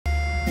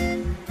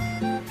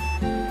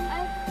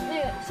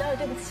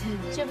对不起，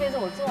这辈子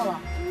我做了。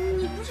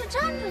你不是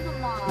站着的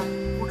吗？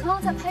我刚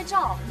刚在拍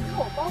照，你看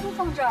我包都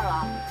放这儿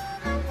了。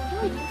我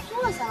都已经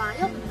坐下了，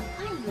要不你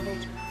换一个位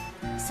置吧？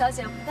小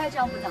姐不带这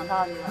样不讲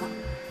道理的。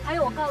还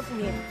有，我告诉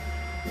你，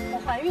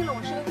我怀孕了，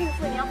我是个孕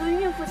妇，你要跟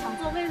孕妇抢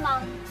座位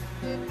吗？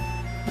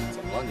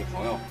怎么了，你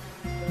朋友？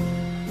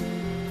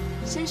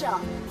先生，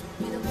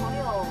你的朋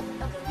友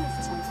要跟孕妇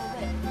抢座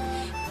位。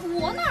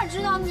我哪知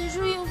道你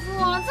是孕妇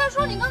啊？再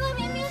说你刚才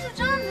明明是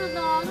站着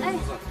的。哎，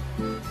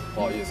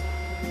不好意思，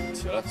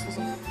起来，苏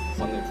森，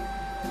换那边。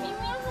明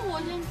明是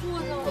我先坐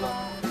下了。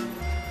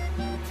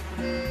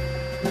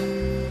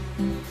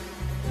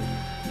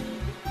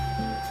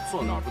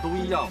坐哪儿不都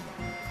一样吗？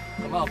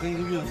干嘛要跟一个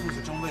孕妇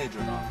去争位置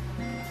呢？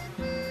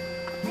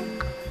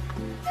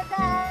拜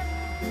拜。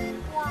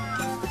哇，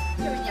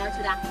这是你要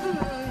吃的？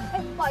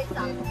哎，不好意思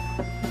啊。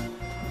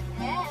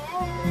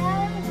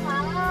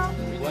完了。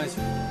没关系。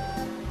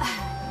哎，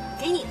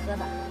给你喝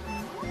的，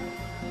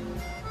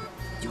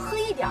就喝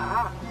一点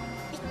儿，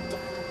一点都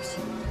不行。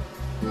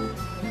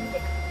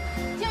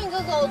天宇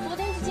哥哥，我昨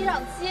天去机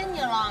场接你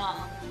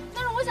了，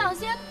但是我想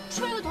先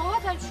吹个头发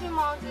才去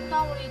嘛，就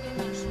耽误了一点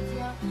点时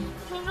间。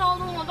谁知道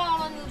等我到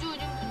了，你就已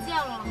经不见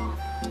了。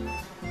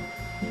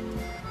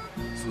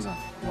苏珊，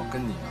我跟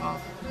你啊，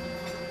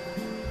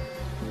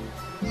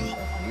好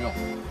朋友，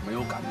没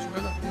有感觉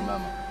的，明白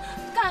吗？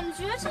感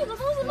觉这个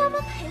东西慢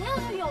慢培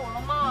养就有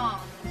了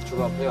嘛。这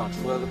个培养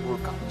出来的不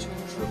是感情，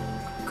是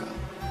感。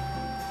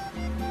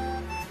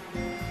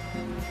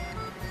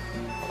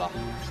好了，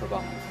吃饭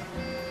吧。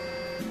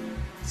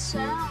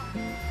谁啊？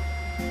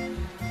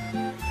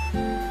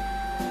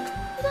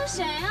你等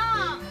谁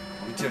啊？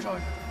我给你介绍一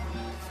下，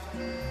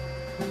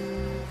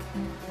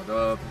我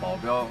的保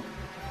镖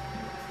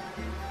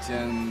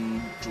兼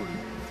助理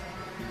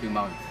乒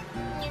乓雨。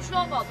你需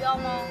要保镖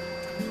吗？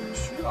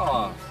需要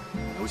啊，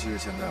尤其是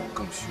现在我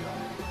更需要。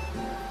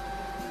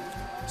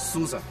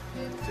Susan，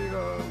 这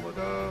个我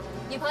的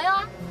女朋友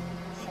啊？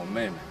好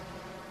妹妹。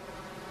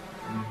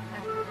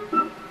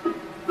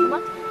什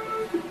么？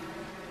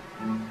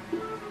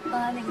刚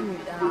才那个女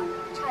的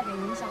差点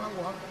影响了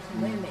我品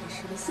味美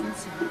食的心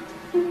情。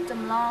怎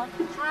么了？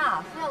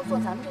她非要坐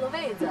咱们这个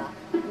位子。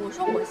我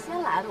说我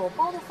先来的，我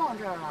包都放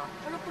这儿了。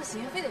她说不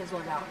行，非得坐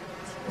这儿。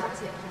挺了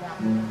解是吧？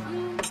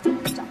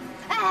长，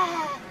哎，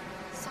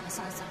算了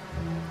算了算了。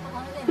她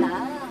旁边那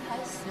男的还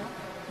行，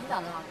挺讲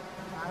道理，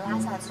把他拉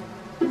下去。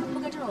不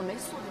跟这种没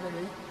素质的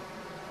人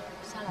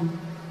下来，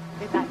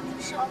别打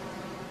你是。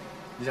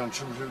你想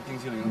吃不吃冰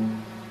淇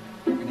淋？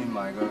给你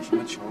买个什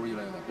么球一类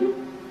的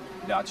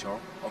，2球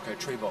 ，OK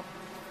triple，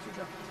 就这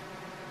样。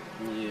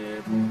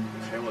你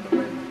陪我的妹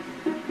妹，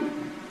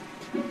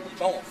你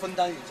帮我分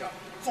担一下，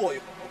坐一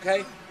会儿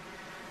 ，OK？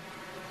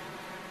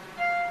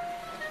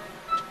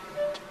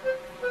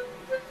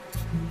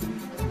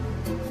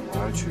 我还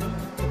是去。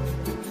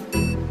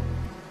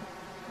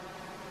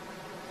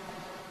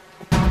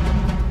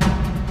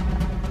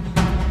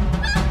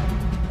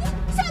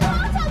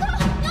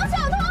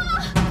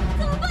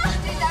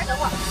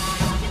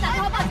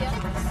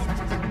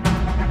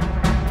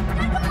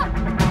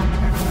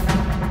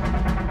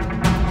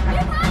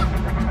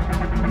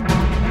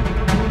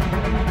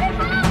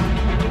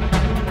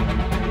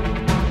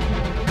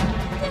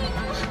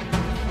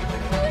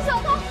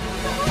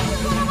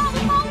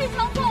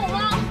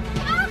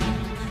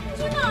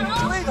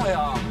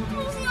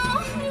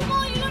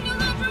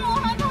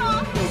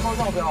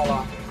不要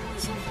了，你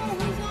先放我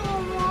回家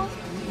好吗？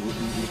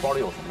你包里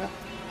有什么呀？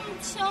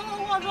钱和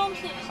化妆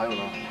品。还有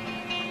呢？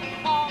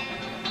包。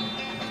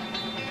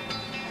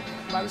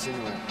买个新的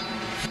没？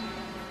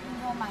你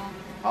给我买。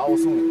好，我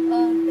送你。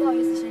不好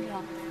意思，先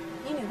生，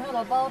你女朋友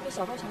的包被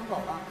小偷抢走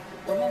了，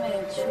我妹妹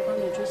去帮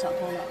你追小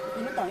偷了。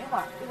你们等一会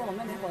儿，一会儿我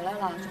妹妹回来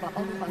了，就把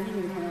包都还给你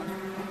女朋友了。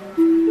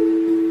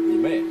你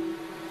妹？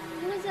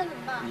那现在怎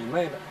么办？你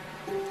妹妹？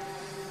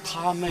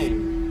她妹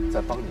妹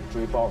在帮你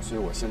追包，所以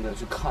我现在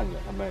去看一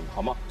眼她妹妹，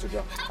好吗？就这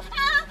样。天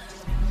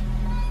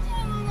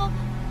哥哥，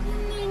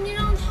你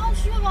让她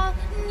去吧，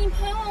你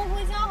陪我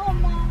回家好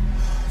吗？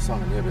算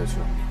了，你也别去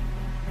了，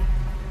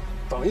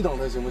等一等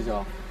她行不行？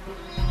我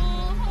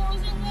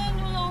现在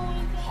就要回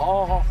家。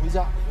好，回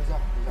家，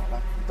来，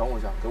你等我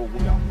一下，给我5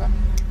秒，来。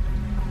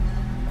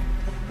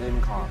Name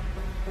card。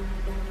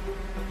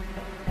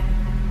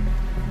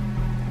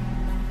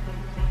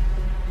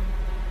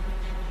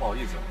不好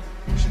意思，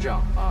是这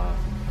样啊，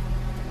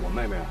我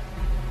妹妹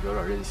有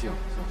点任性，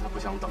她不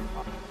想等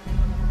啊。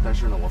但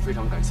是呢，我非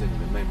常感谢你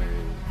的妹妹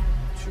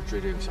去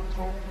追这个小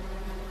偷，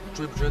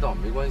追不追到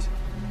没关系，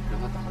让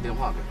她打个电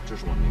话给我，这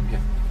是我名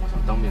片，我想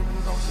当面跟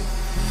她道谢。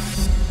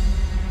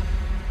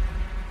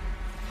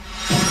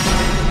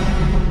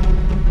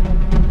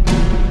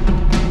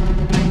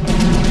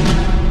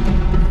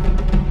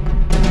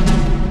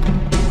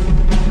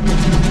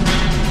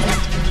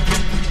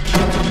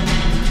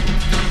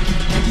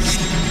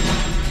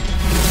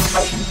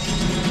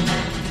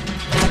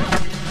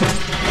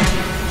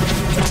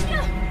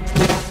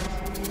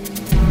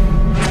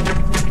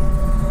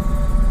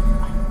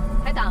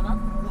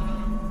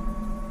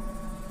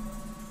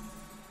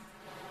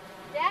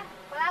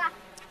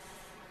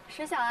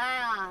石小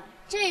安啊，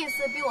这一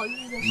次比我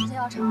预计的时间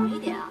要长一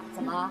点啊，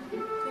怎么了？退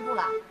步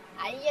了？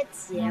哎呀，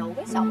姐，我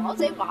跟小毛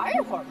贼玩一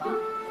会儿嘛，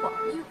玩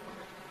一会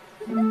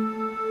儿。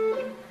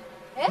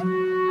哎，他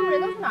们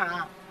人都去哪儿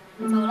了？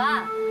走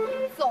了，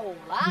走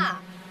了。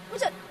不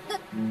是，那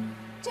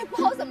这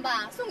包怎么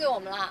办？送给我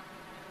们了？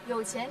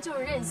有钱就是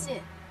任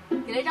性，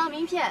给了一张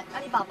名片，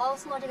让你把包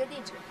送到这个地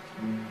址。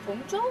洪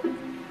州。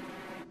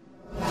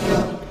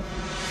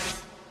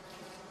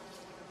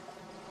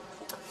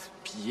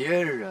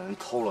别人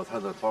偷了他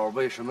的包，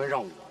为什么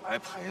让我来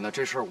赔呢？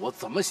这事儿我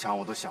怎么想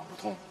我都想不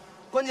通。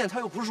关键她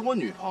又不是我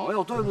女朋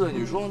友，对不对？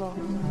你说呢？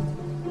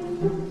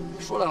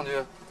说两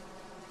句。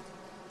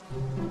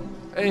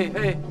哎，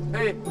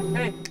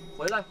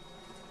回来，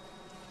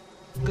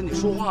跟你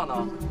说话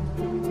呢。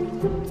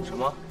什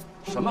么？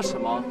什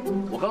么？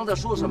我刚刚在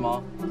说什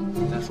么？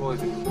你再说一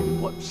句。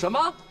我什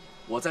么？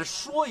我再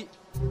说一。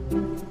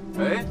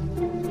哎，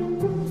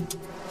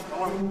等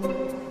会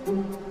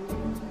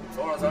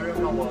儿，咱让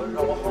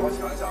我好好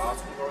想一想啊，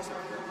从头想一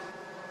想。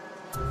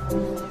你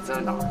在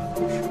哪儿呢？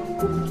当时？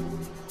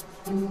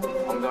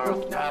旁边啊，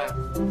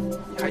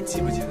你还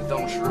记不记得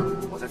当时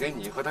我在给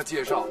你和他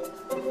介绍，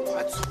我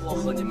还撮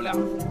合你们俩，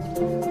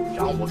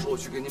然后我说我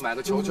去给你买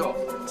个球球，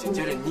紧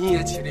接着你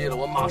也起立了，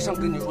我马上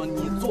跟你说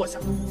你坐下，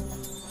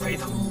陪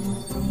他，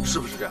是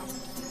不是这样？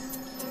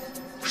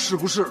是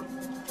不是？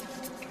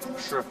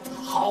是。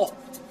好，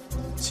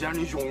既然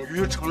你勇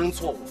于承认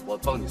错误，我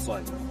帮你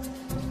算一下，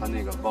他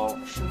那个包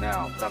是那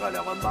样，大概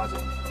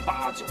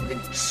28989给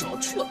你省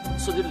去了，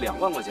涉及2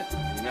万块钱，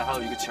里面还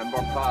有一个钱包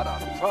Prada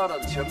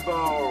的钱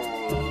包，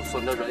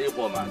算它是 A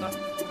货买的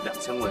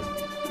，2000块钱，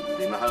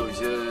里面还有一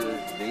些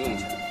零用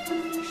钱，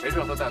谁知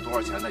道他带多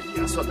少钱呢？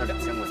也算他2000块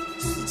钱，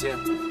丝巾，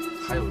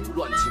还有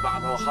乱七八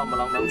糟夯不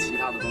啷当其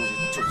他的东西，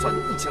就算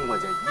1000块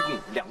钱，一共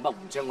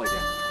25000块钱。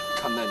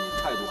看在你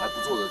态度还不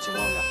错的情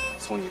况下，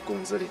从你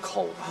工资里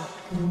扣吧，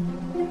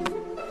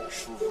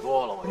舒服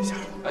多了我一下。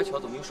哎，乔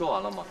总，您说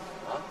完了吗？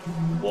啊，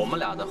我们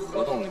俩的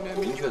合同里面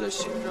明确的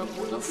写着，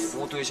我的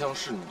服务对象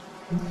是你，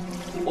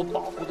我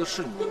保护的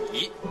是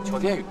你，乔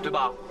天宇，对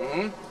吧？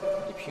嗯，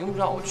你凭什么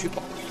让我去保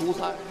护独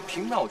裁？你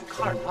凭什么让我去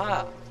看着他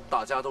呀？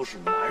大家都是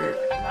男人，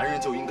男人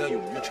就应该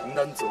勇于承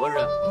担责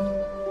任。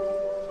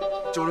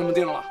就这么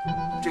定了，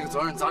这个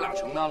责任咱俩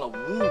承担了，5-5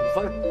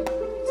分，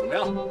怎么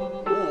样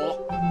？5-5。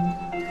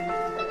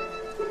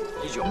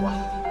19啊？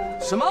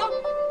什么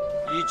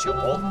？19？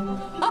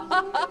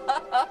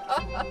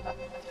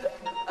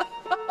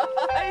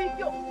哎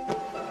呦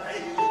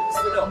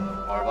！46、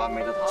28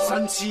没得谈了。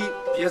37，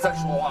别再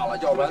说话了，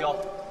要不然交。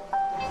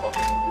好，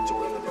就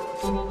这个地儿。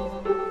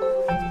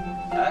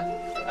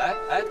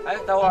哎，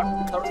待会儿3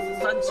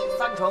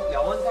成2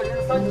万块钱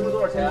，3成是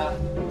多少钱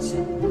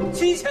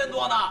？7000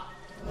多呢。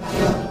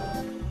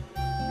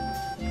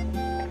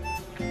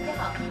你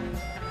好，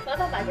麻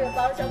烦把这个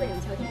包交给你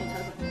们乔天宇乔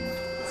总，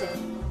谢谢。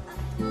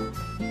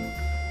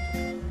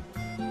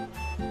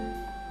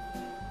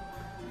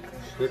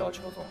谁找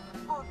乔总？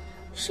哦，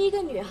是一个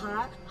女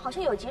孩，好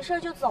像有急事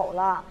就走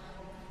了。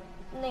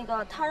那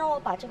个，她让我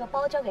把这个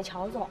包交给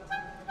乔总。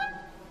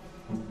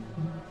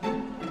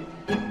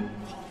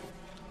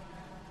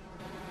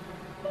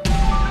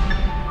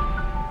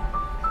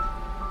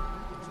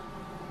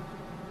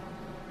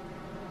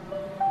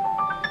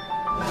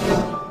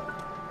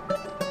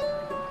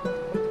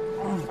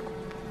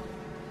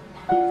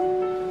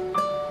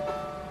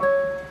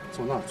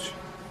坐那儿去。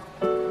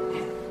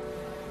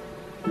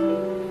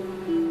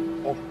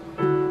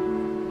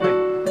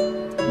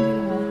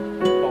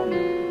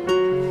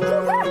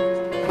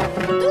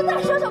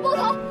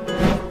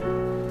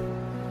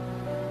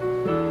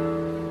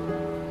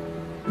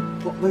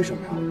为什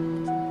么呀？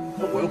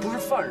我又不是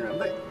犯人，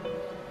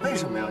为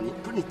什么呀？你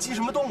不是你激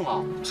什么动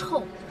啊？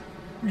臭，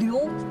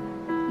流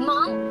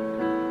氓！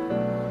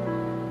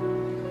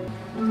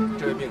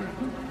这位病人，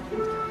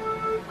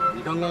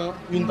你刚刚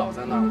晕倒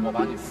在那儿，我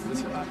把你扶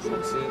起来，好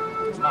心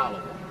骂了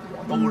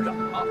我都忍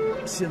了。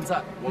现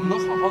在我们能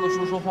好好的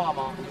说话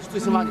吗？你最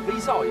起码你微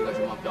笑一个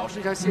行吗？表示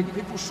一下谢意，你可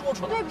以不说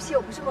出来。对不起，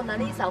我不是蒙娜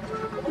丽莎，我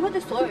不会对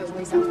所有人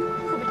微笑，特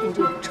别对你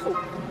这种臭。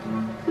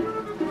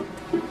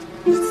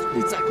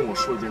你再跟我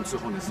说一遍最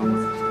后那3个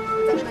字。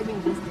再说一遍，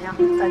你怎么样？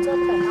敢做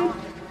不敢当啊？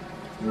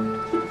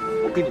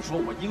我跟你说，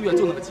我1个月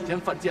就那么几天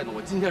犯贱的，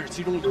我今天是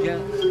其中1天。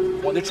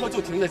我那车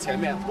就停在前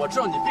面，我知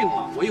道你病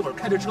了，我一会儿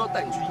开着车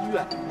带你去医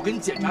院，我给你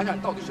检查一下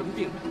你到底什么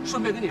病，顺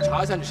便给你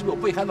查一下你是不是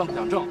有被害妄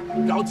想症。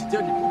然后紧接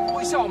着你不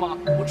会笑吗？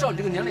我知道你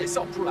这个年龄也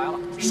笑不出来了，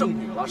剩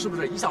女了是不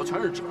是？一笑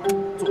全是褶，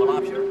做个拉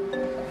皮儿。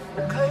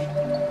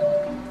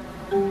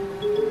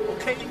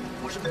OK，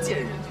 我是个贱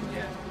人，今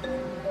天。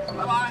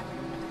拜拜。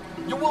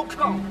You're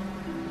welcome.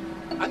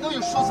 I know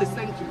you should say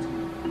thank you.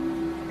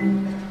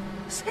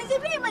 神经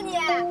病吧你！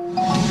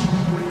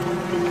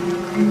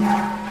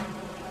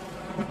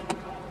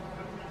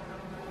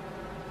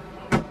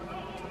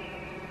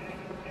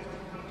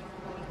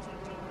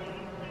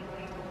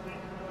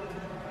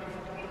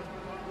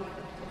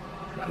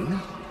人呢？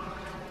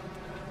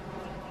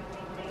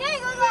天宇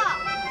哥哥。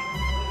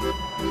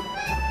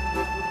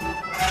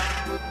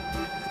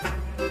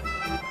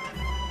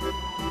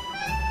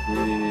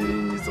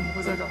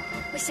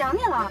想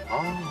你了。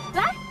哦，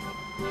来，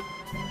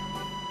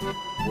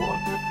我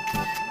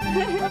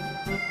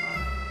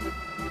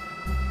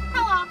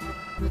看我，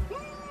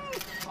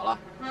好了，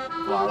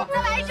不玩了，再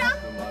来一张。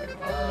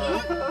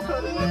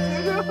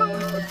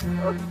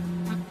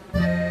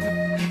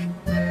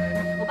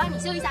我帮你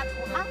修一下图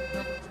啊，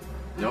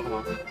你要干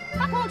嘛？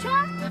发朋友圈。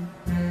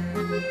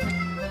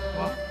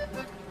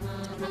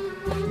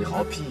你好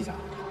好 P 一下，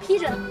 P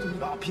着呢。你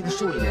把我 P 的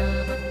瘦一点。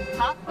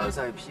好。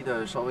再 P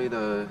的稍微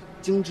的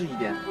精致一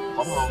点，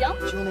好不好？行。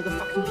就用那个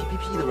fucking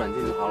PPP 的软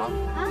件就好了。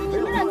啊？什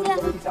么软件？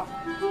搜一下。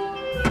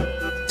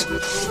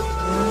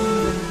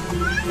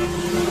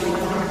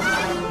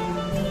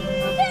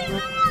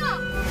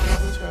小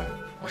泉，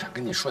我想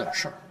跟你说点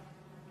事儿。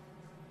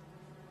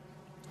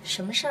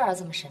什么事儿啊？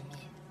这么神秘？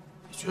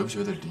你觉不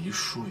觉得黎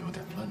叔有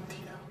点问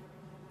题啊？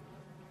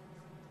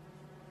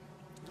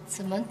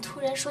怎么突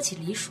然说起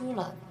黎叔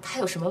了？他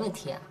有什么问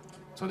题啊？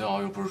昨天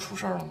敖幼不是出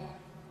事了吗？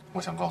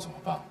我想告诉我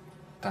爸，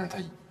但是他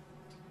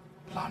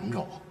拦着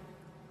我。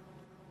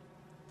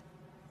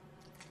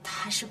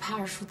他是怕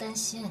二叔担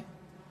心。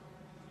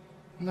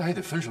那还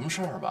得分什么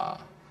事儿吧？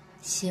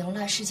行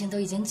了，事情都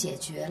已经解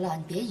决了，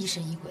你别疑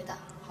神疑鬼的，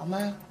好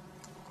吗？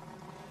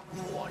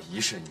我疑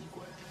神疑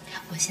鬼。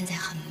我现在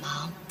很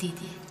忙，弟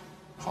弟。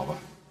好吧。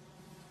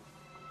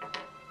我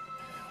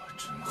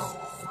真后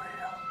悔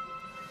呀！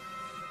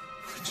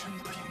我真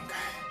不应该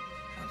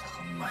让他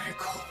和迈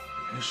克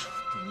联手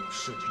对你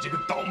设计这个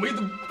倒霉的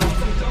不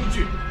送将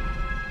军。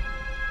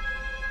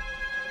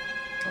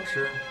老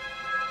师，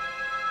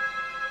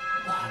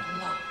完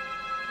了。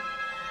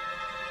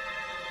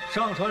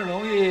上船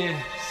容易，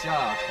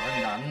下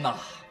船难呐。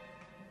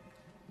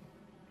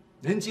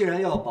您既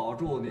然要保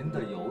住您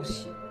的游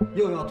戏，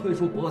又要退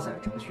出博彩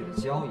程序的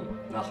交易，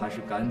那还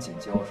是赶紧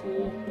交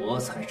出博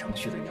彩程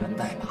序的源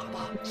代码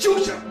吧。就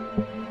是。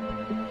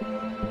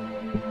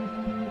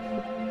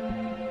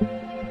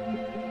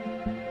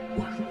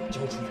我如果交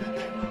出源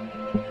代码，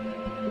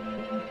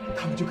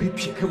他们就可以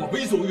撇开我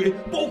为所欲为，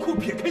包括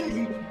撇开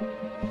你。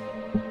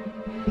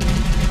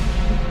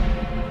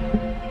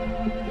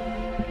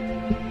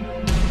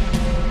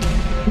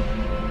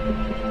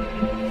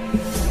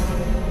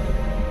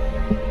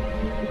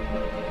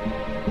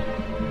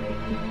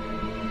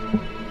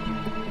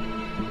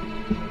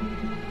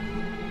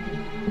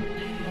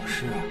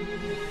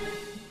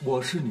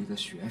我是你的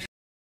学生。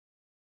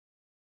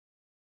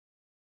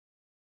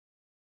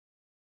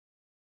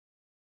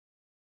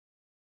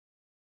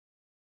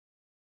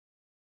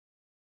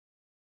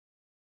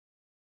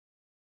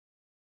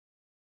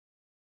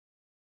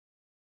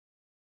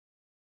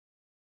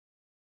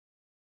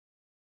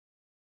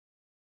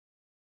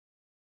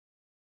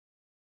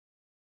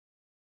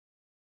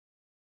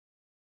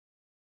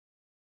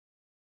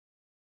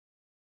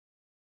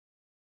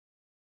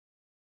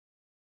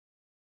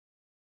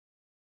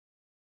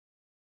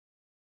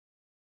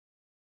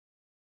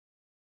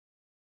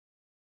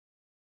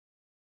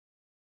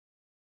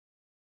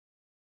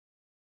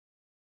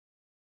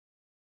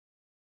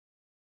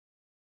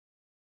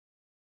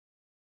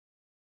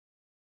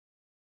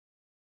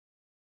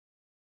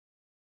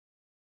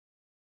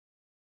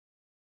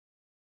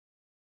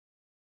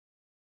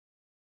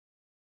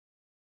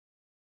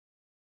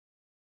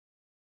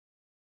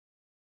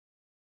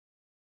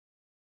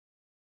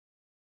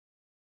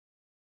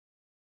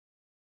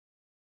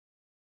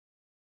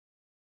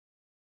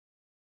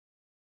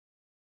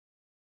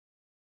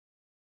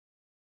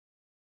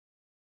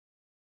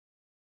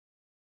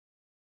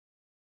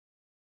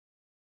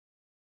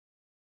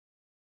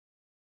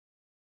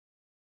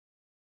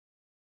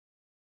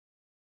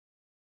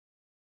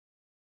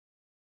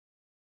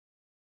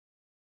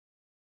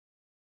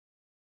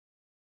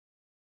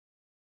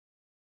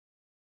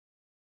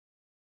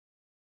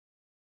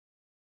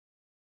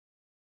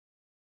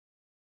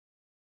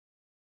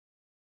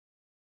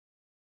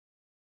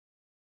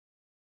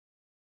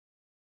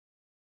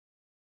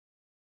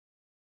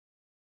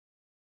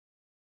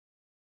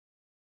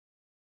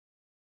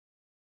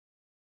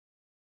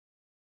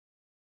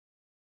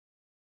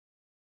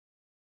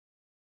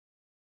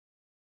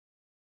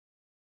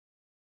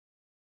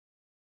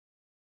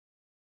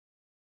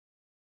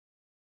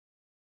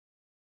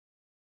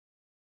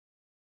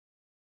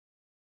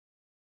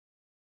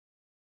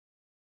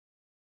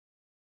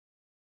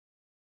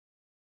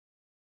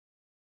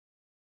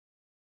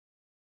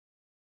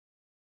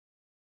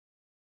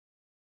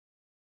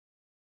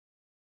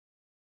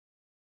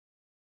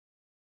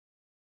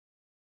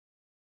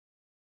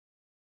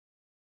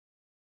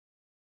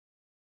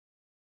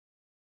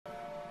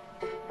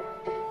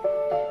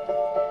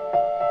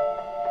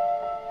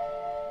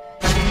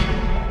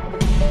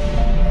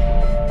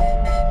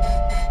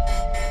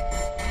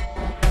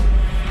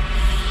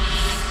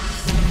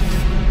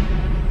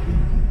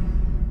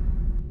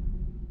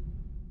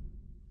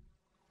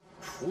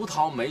葡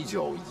萄美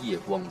酒夜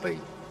光杯，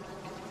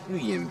欲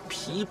饮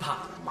琵琶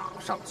马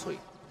上催。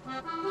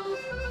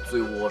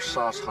醉卧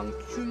沙场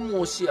君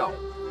莫笑，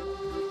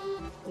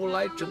古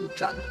来征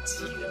战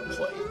几人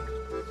回。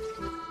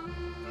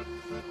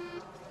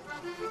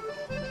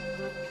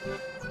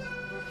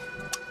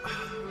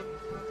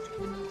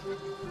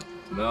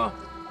怎么样？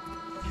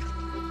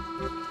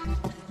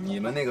你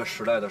们那个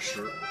时代的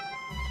诗，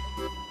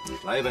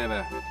来一杯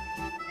没？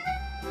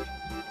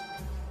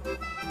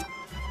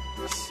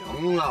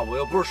行了，我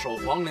又不是守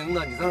皇陵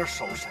的，你在那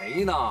守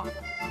谁呢？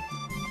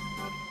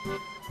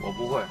我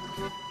不会，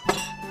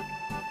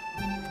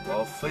我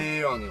要非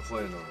让你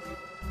会呢，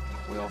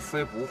我要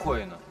非不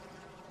会呢？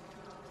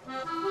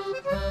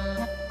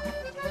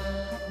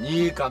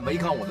你敢违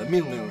抗我的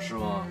命令是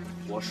吗？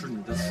我是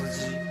你的司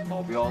机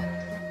保镖，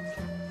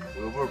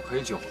我又不是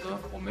陪酒的，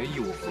我没义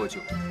务喝酒。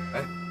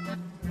哎，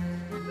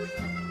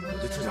我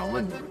就只想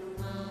问你，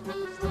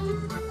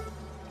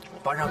我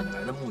爸让你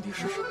来的目的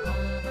是什么？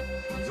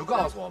你就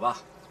告诉我吧，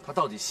他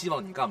到底希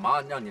望你干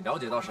嘛？让你了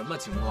解到什么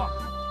情况？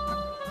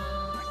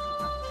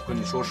跟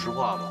你说实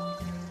话吧，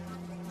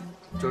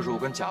这是我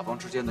跟甲方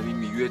之间的秘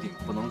密约定，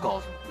不能告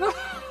诉你。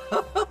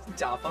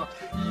甲方、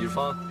乙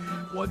方，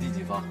我第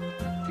几方？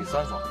第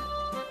三方。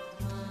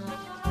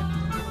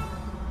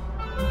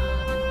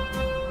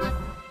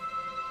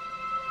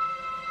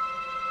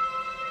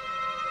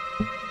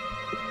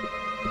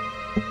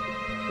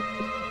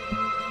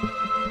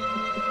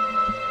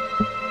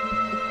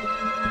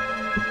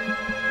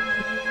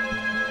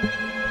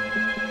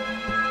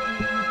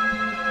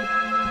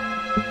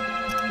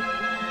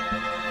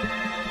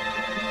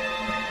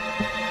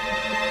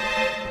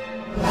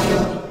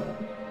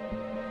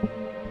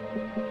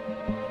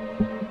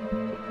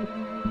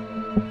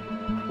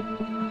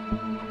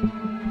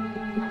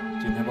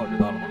今天报纸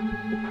到了吗？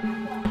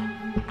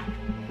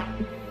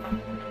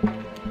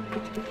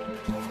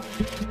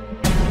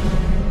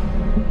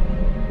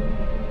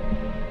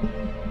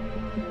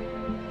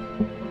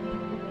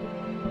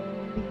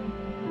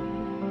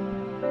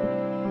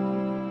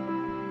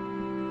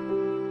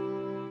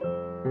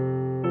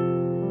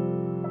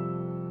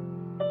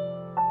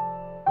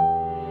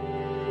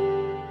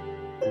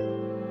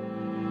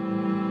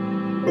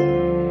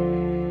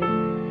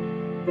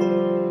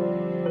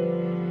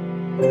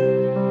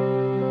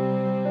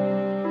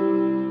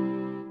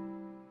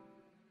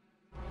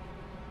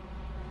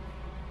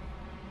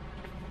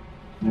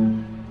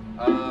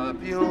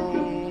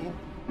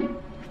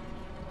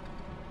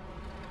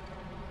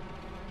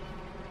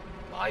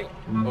冰马俑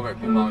OK，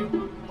 兵马俑。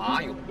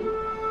马俑，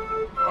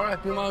 Alright，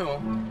 兵马俑。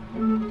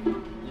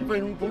你为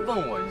什么不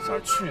问我一下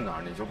去哪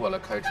儿你就过来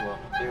开车？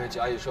因为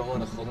甲乙双方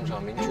的合同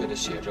上明确的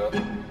写着，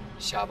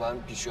下班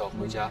必须要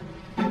回家。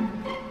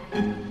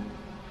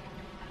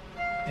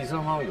第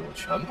三方有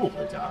全部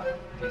回家呀？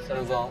第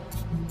三方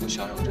不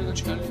享有这个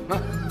权利。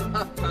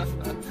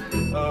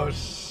哦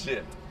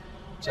，shit。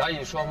甲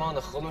乙双方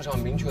的合同上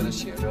明确的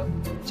写着，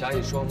甲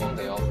乙双方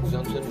得要互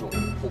相尊重，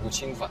互不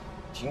侵犯，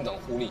平等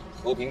互利，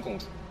和平共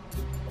处。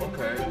OK，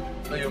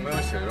 那有没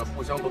有写着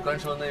互相不干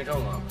涉内政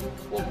啊？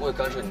我不会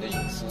干涉你的隐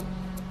私，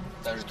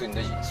但是对你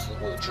的隐私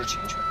我有知情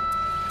权。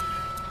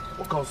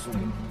我告诉你，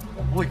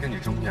我不会跟你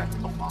争辩，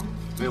懂吗？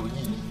没有意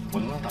义。我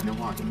能不能打电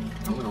话给你？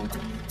能不能打？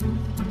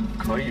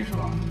可以是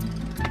吧？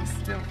你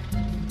死定了。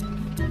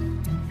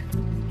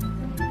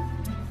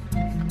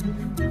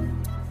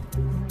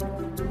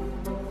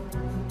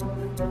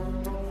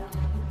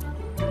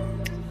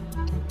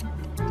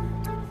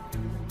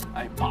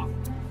哎，爸，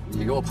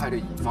你给我派这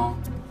乙方，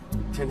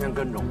天天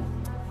跟着我，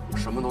我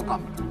什么都干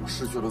不了，我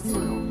失去了自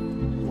由。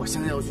我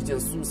现在要去见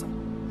苏珊，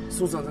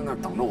苏珊在那儿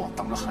等着我，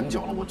等了很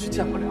久了，我去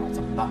见不了，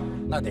怎么办？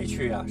那得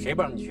去啊，谁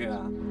不让你去啊？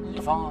乙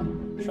方啊，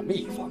什么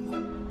乙方啊？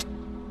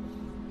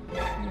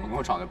你们给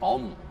我找那保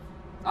姆，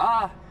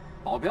啊，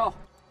保镖。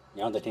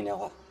你让他听电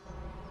话。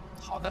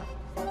好的。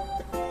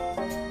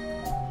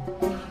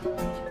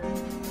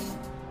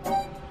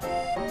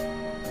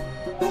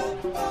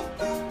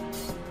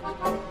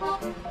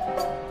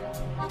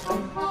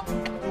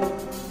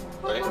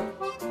喂，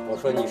我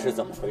说你是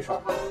怎么回事？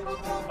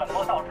本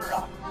末倒置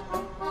啊！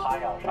他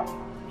要上哪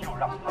就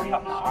让他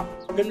上哪儿。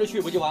跟着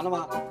去不就完了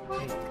吗？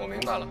我明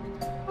白了，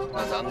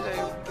那咱们得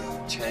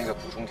签一个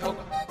补充条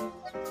款。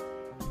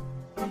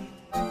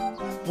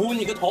补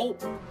你个头！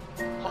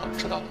好，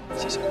知道了，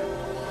谢谢。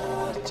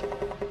再见。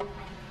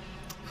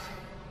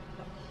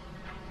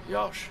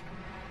钥匙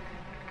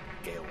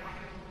给我。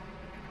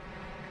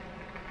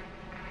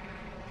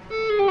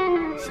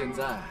现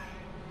在，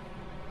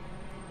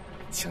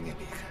请你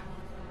离开。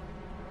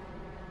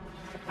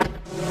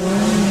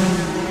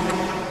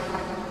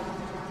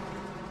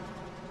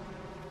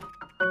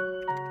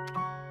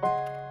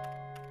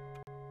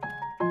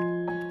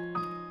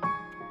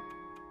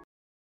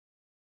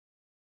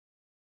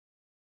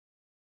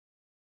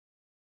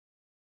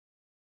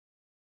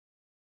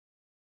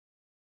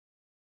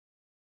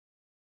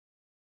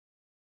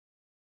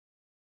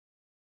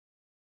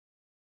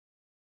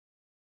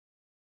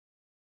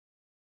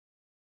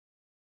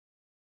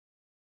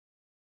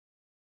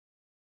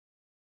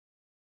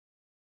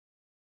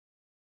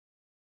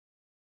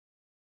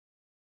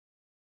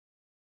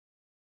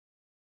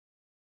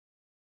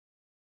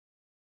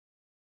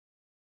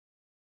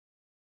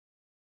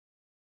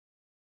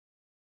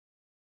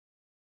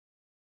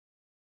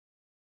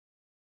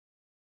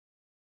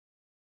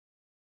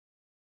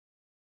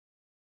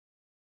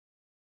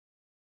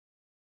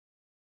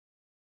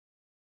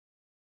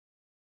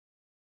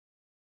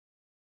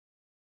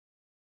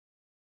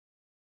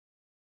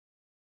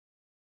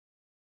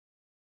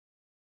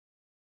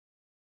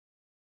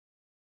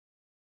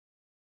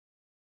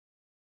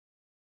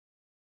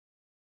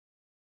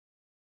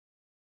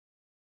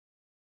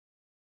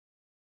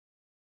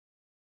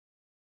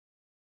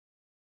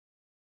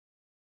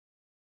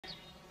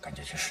赶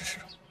紧去试试。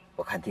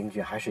我看丁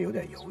俊还是有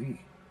点犹豫。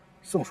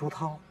宋书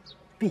涛，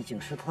毕竟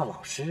是他的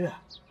老师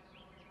啊。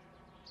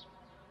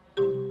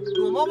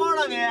躲猫猫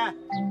了你？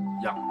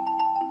呀，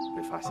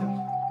被发现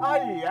了。阿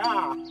宇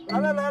呀，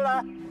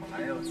来！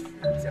还要去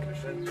健个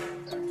身，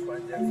突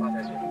然间发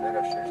现你们在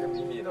这神神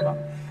秘秘的吧？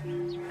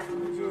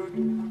我就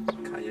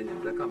看一眼你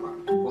们在干嘛。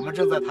我们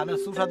正在谈论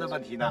苏珊的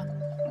问题呢，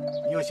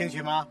你有兴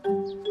趣吗？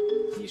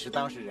你是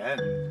当事人，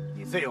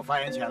你最有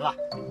发言权了。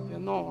别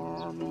闹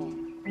啊，二梦，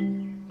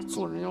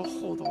做人要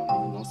厚道，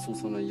拿苏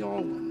珊来压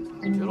我，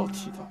你别老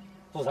提她。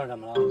苏珊怎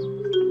么了？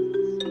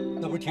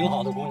那不是挺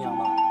好的姑娘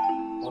吗？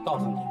我告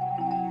诉你，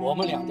我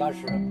们两家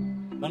是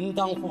门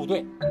当户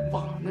对。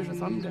爸，那是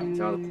咱们两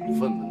家的股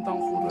份门当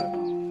户对吧？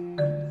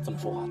这么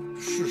说话呢？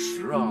事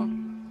实啊。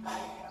哎，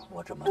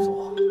我这么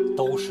做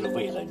都是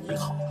为了你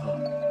好。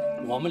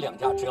我们两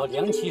家只要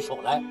联起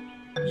手来，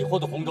以后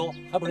的洪州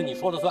还不是你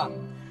说了算？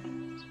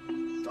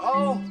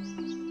哦，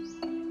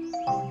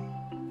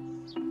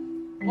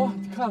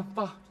你看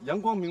爸，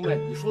阳光明媚，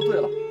你说对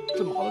了。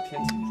这么好的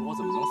天气，你说我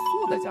怎么能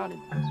缩在家里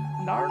呢？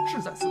男儿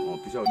志在四方，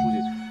必须要出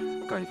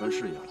去干一番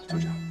事业了。就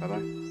这样，拜拜。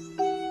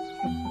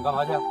你干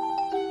嘛去？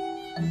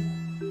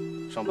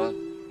上班。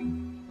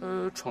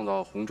创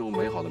造洪州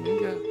美好的明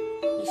天。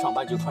你上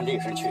班就穿这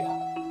身去啊？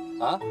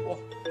啊？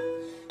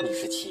你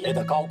是企业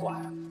的高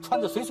管，穿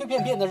的随随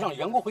便便的，让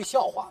员工会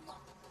笑话吗？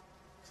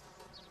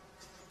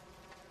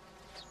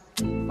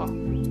爸，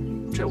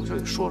这我就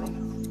得说说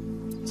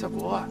你，在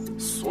国外，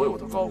所有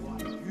的高管，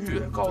越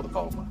高的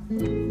高管，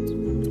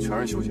全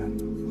是休闲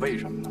的。为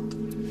什么呢？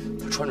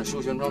他穿着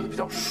休闲装，他比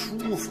较舒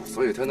服，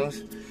所以他能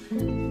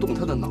动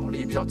他的脑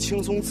力，比较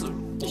轻松自如。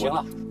你行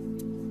了，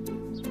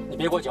你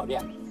别给我狡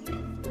辩。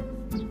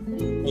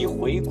你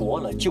回国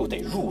了就得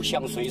入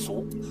乡随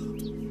俗，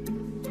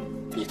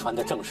你穿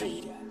的正式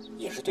一点，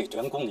也是对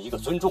员工的一个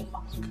尊重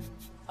嘛。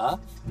啊？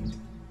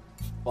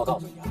我告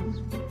诉你啊，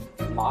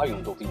马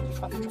勇都比你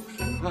穿的正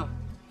式。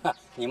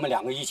你们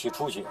两个一起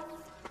出去，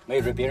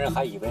没准别人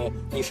还以为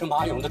你是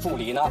马勇的助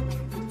理呢。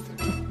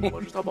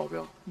我是他保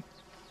镖。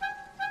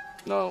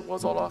那我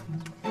走了。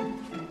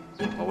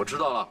我知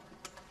道了。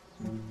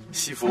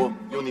西服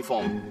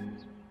uniform。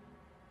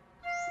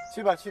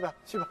去吧，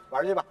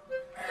玩去吧。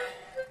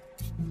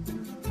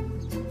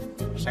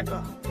山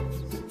哥，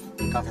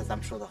刚才咱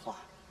们说的话，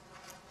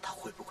他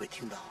会不会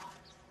听到啊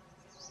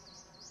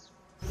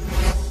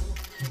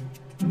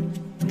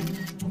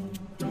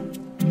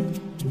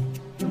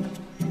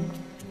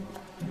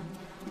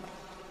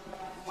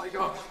？My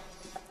God！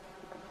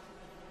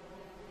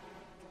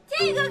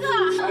 天宇哥哥，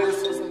哎，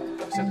苏珊，你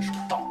表现的是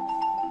道。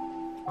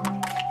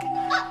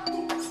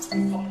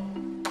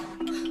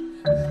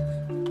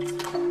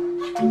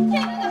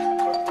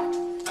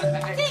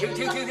天宇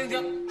哥哥，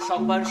停！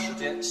上班时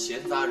间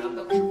闲杂人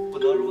等是不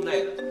能入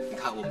内的。你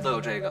看，我们都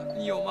有这个，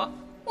你有吗？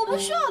我不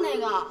需要那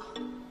个。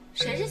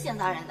谁是闲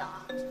杂人等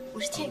啊？我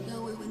是天宇哥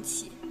的未婚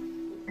妻。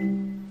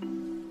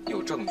你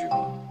有证据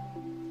吗？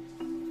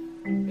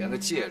连个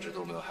戒指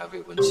都没有，还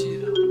未婚妻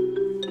的？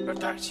别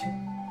带着去，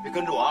别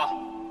跟着我啊！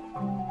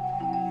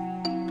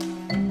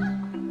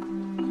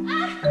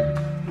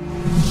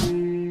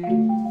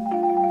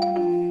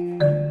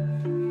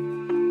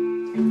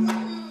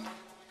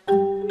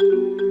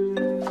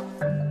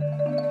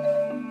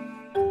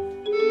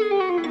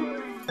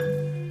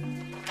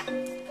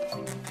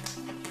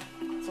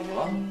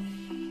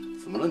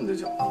怎么了？你的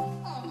脚？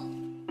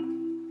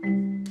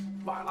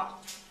崴了，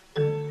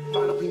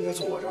不应该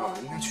坐我这儿，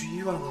应该去医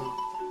院呢，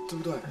对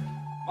不对？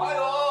马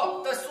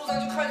勇，带苏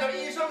珊去看一下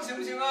医生行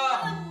不行啊？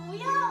不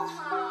要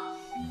他，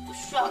不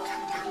需要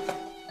看他，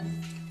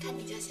看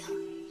你就行。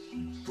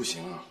不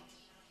行啊，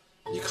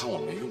你看我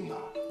没用的，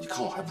你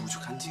看我还不如去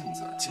看镜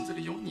子，镜子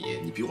里有你，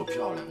你比我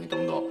漂亮，你懂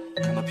不懂？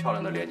看到漂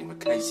亮的脸，你会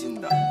开心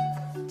的。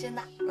真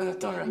的？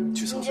当然，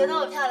去厕所。你觉得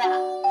我漂亮？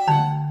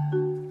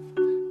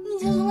你以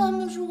前从来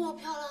没说过我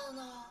漂亮的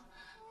呢。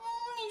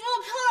你觉得我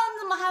漂亮，你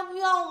怎么还不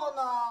要我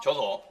呢？乔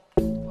总，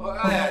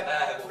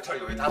我这儿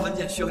有一沓文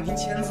件需要您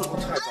签字。讨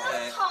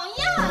厌！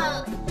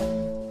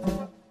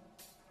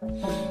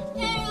天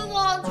宇哥，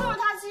就是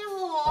他欺负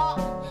我，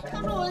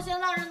他说我是闲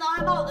杂人等，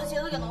还把我的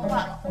鞋子给弄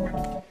坏了。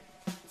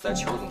在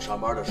乔总上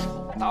班的时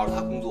候打扰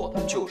他工作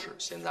的就是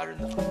闲杂人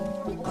等。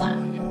我不管，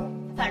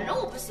反正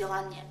我不喜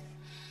欢你。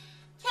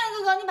天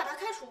宇哥哥，你把他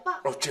开除吧。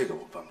这个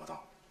我办不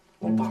到，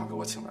我爸给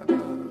我请来的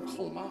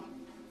后妈，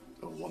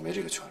我没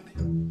这个权利。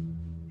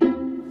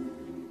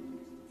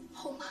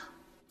后妈？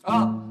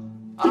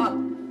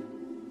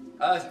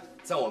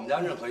在我们家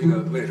任何一个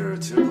位置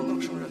其实都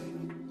能胜任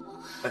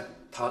的。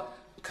他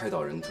开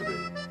导人特别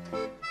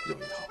有一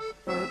套，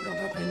让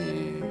他陪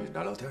你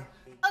聊聊天。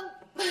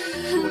不，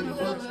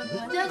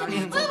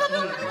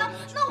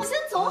那我先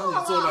走好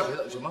了。坐这儿陪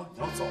他什么？你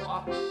要走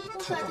啊？我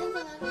改天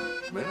再来。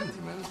没问题，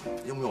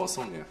用不用我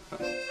送你？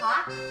好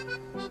啊。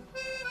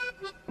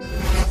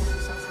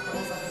下次不要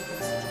再来公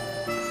司。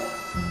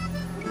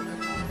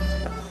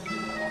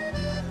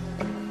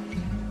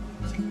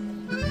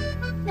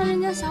那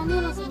人家想你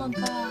了怎么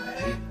办？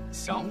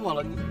想我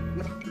了，你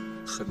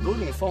很多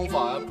种方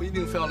法呀，不一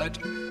定非要来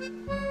这。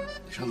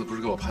你上次不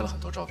是给我拍了很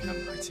多照片吗？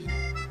还记得？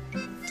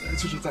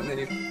就是在那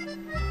里，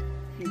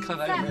你看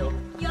来有没有？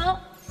有。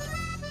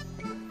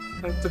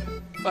对，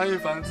翻一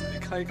翻，自己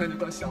看一看，就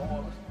当想我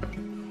了。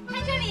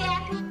看这里。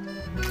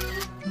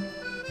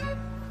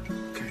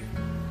OK，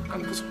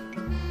 干得不错。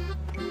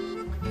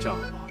这样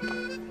好不好？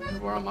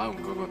我让马勇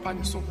哥哥把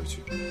你送回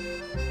去。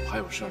我还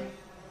有事儿，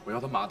我要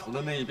到码头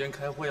的那一边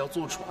开会，要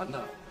坐船的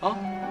啊，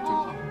听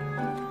话。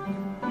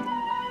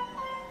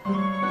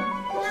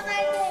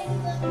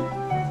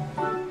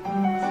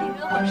铁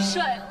哥好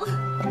帅哦！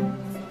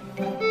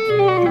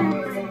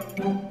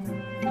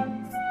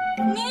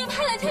明明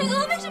拍的铁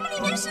哥，为什么里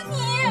面是你？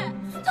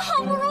他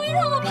好不容易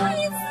让我拍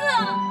一次。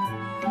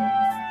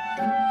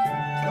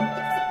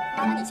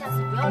麻烦你下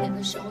次不要脸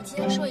的时候，提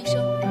前说一声，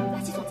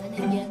垃圾桶在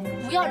那边，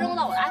不要扔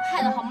到我的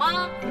iPad 好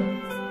吗？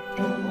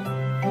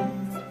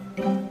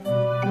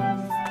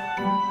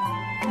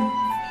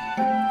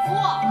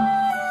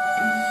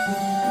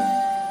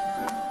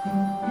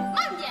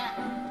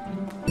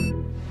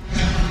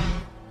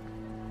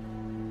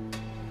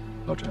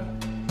老陈，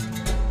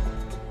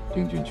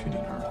丁俊去你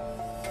那儿了，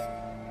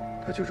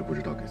他就是不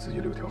知道给自己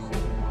留条后路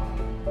啊。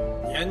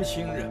年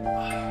轻人嘛，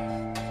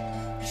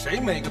谁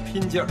没个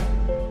拼劲儿？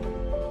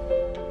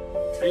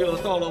只有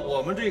到了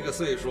我们这个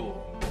岁数，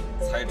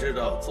才知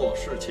道做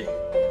事情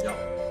要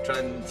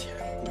瞻前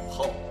顾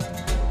后。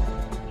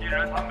既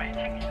然他没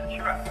听你的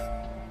劝，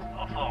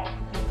老宋，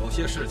有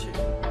些事情，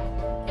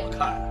我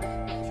看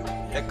就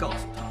别告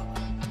诉他了。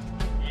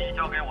你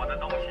交给我的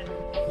东西，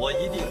我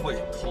一定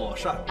会妥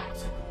善保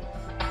存。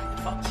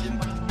你放心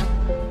吧。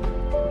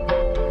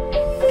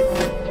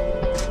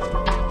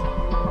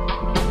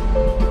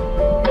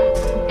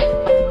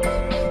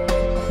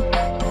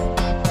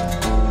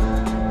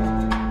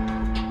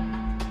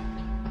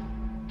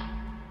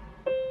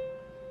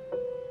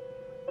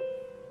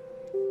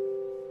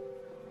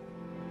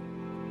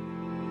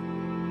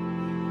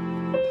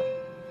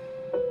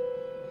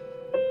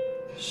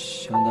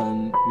湘丹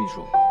秘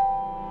书。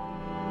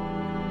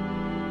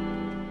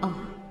哦，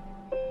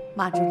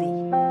马助理。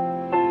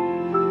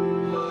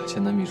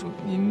湘丹秘书，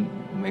您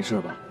没事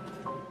吧？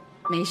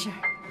没事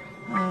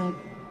儿，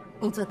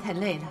工作太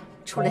累了，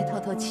出来透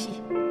透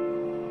气。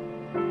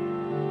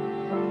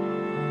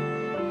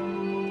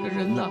这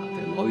人呐，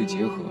得劳逸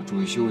结合，注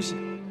意休息。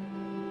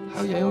还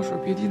有眼药水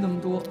别滴那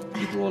么多，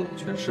滴多了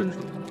全渗出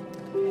来了。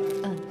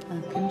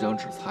给您张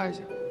纸擦一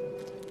下。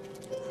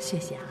谢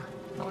谢啊。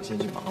那我先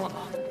去忙了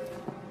啊。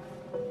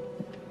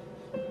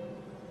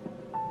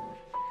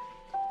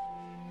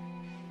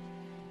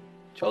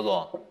乔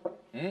总，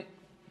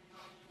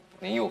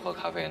您又喝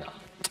咖啡呢？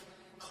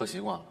喝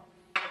习惯了，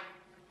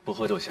不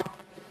喝就想。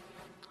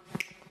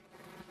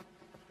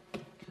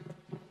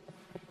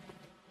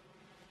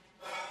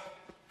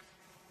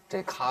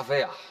这咖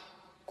啡啊，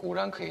固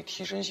然可以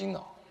提神醒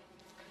脑，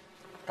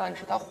但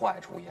是它坏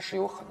处也是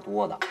有很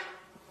多的。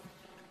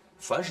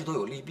凡事都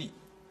有利弊，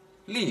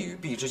利与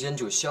弊之间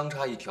就相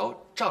差一条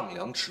丈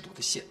量尺度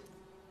的线。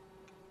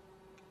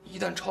一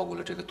旦超过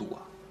了这个度啊，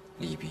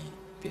利弊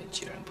便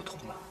截然不同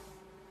了。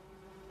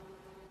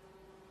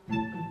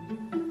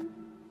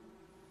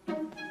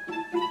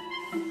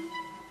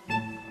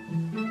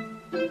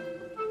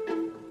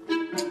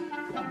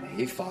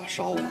没发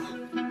烧啊！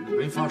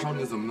没发烧，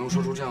你怎么能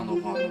说出这样的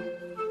话呢？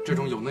这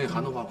种有内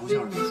涵的话不像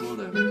是你说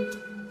的呀。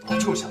我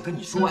就是想跟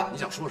你说呀，你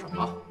想说什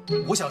么？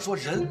我想说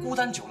人孤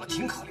单久了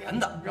挺可怜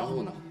的。然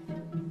后呢？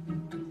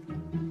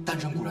单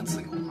身固然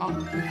自由啊，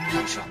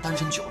但是啊，单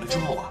身久了之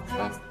后啊，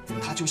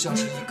它就像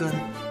是一根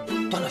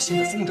断了线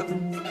的风筝，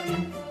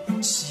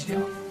凄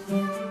凉、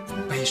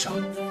悲伤，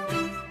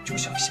就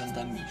像湘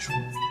丹秘书，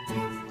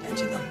年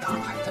纪那么大了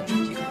还单身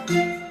一个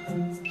人。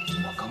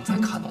我刚才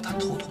看到她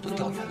偷偷的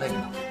掉眼泪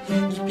了。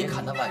你别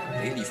看她外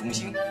表雷厉风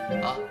行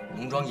啊，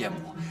浓妆艳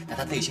抹，但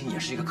她内心也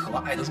是一个渴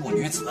望爱的弱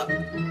女子，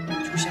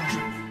就像是……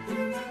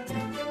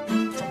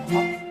怎么了？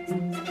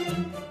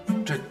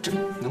这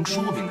能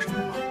说明什么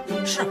吗？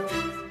是。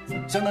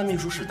湘丹秘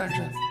书是单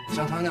身，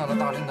像他那样的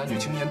大龄男女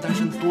青年单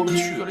身的多了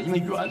去了，因为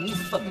缘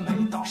分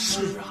没到。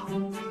是啊，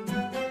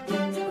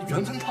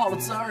缘分到了，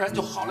自然而然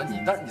就好了。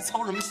但是你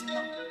操什么心呢？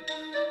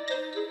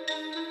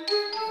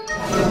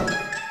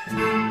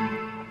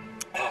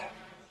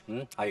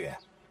阿宇，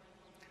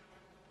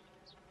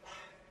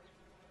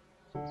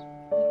怎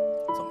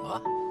么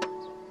了？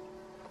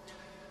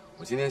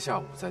我今天下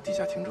午在地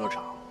下停车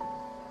场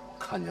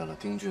看见了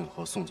丁俊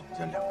和宋总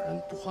监两个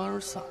人不欢而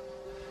散。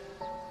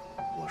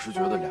我是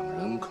觉得两个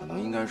人可能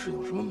应该是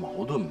有什么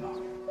矛盾吧，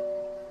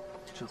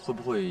这会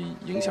不会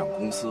影响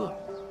公司啊？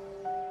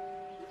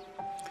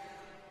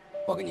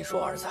我跟你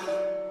说，儿子，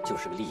就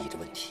是个利益的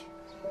问题，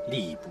利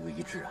益不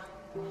一致啊，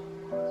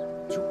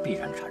就必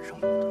然产生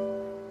矛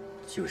盾。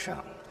就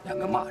像两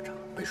个蚂蚱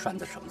被拴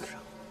在绳子上，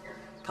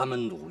他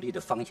们努力的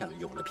方向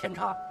有了偏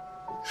差，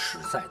使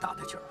再大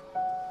的劲儿，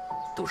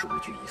都是无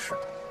济于事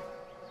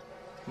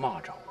的。蚂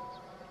蚱。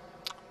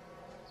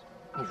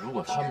那如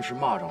果他们是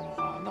蚂蚱的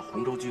话，那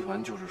洪州集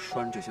团就是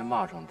拴这些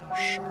蚂蚱的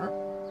绳儿。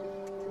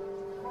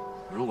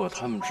如果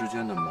他们之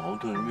间的矛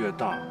盾越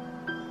大，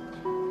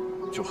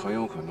就很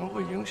有可能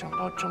会影响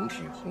到整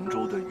体洪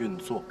州的运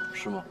作，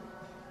是吗？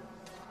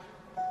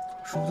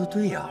说的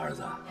对呀，儿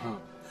子。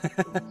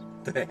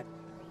对。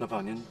那爸，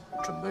您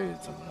准备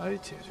怎么来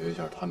解决一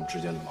下他们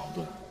之间的矛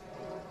盾？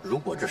如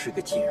果这是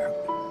个结儿，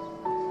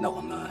那我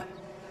们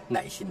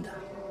耐心的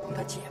帮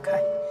他解开；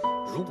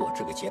如果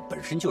这个结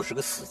本身就是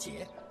个死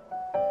结，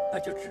那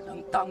就只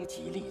能当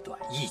机立断，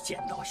一剪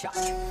刀下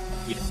去，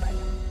一了百了，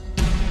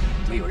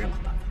没有任何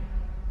办法。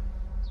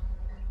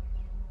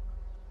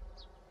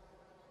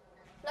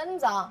来，那么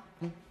早？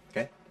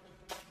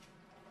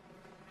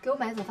给我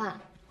买早饭。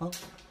啊，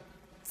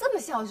这么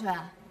孝顺？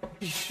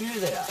必须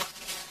的呀。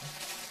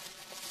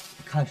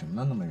你看什么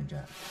呢？那么认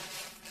真？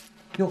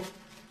哟，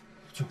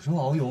九州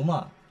熬油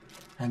嘛。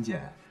安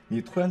姐，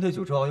你突然对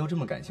九州熬油这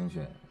么感兴趣，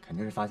肯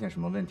定是发现什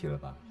么问题了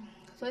吧？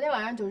昨天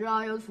晚上九州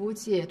熬油的服务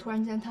器突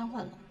然间瘫痪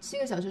了，7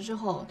个小时之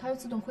后它又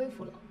自动恢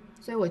复了，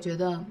所以我觉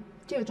得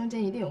这个中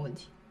间一定有问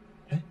题。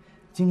哎，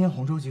今年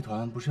洪州集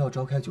团不是要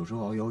召开九州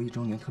熬油1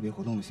周年特别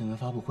活动的新闻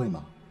发布会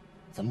吗？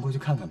咱们过去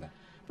看看呗。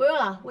不用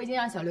了，我已经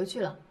让小刘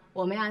去了。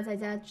我们呀，在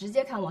家直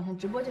接看网上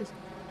直播就行。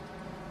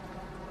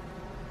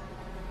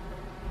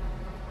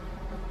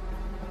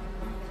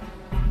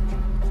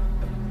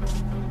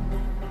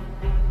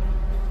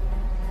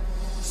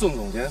宋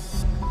总监。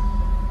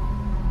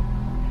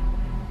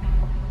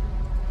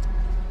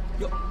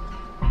哟，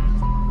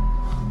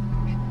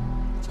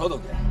乔总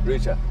监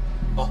 ，Richard。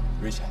哦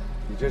 ，Richard，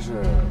你这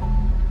是？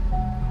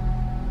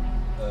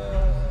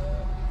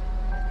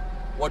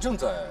我正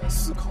在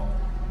思考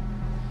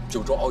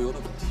九州熬油的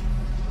问题，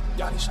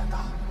压力山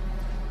大。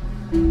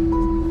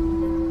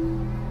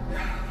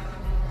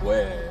我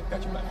也该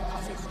去买杯咖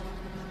啡喝了。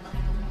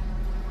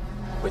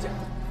回见，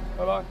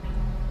拜拜。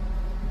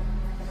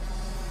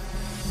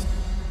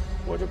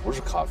我这不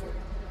是咖啡。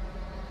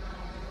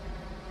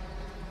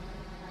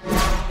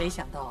没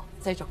想到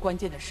在这关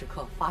键的时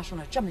刻发生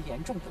了这么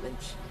严重的问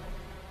题，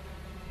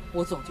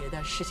我总觉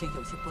得事情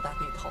有些不大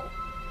对头。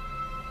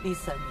丽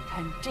森，你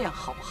看这样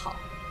好不好？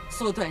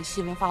缩短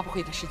新闻发布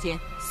会的时间，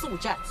速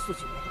战速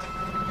决。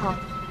好，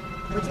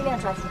我尽量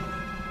抓紧。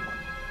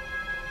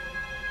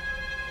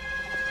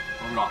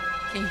董事长，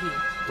天宇，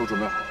都准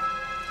备好了，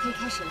可以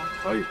开始了。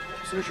可以，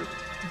随时。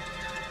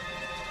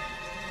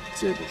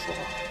借一步说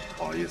话，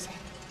不好意思。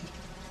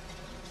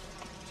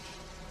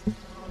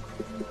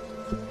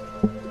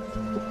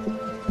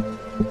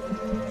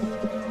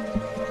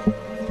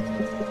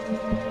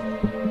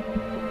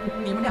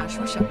你们俩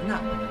说什么呢？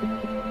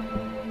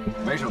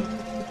没什么。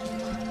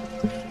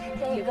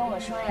天宇跟我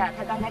说呀，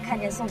他刚才看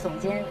见宋总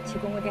监去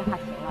公共电话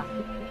亭了。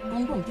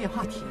公共电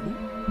话亭？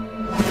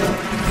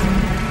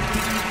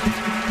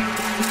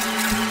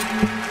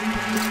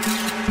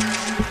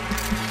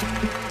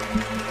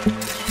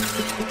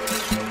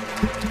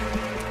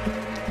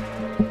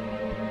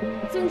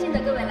尊敬的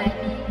各位来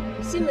宾，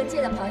新闻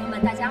界的朋友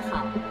们，大家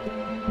好！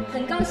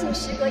很高兴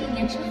时隔1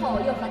年之后，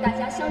又和大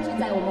家相聚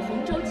在我们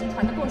洪州集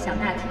团的共享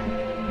大厅，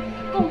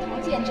共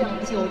同见证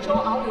九州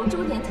熬油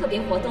周年特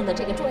别活动的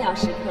这个重要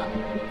时刻，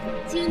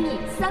揭秘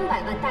300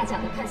万大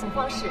奖的派送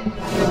方式。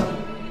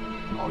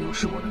熬油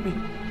是我的命，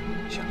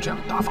像这样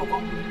大法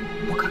宝，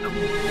不可能。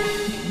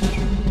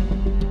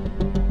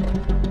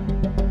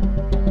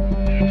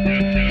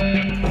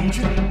邻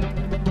居，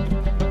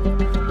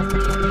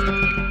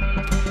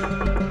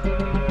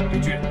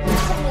邻居。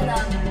下面呢，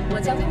我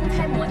将公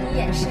开模拟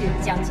演示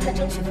奖金的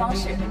争取方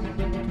式。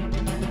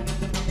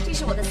这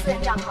是我的私人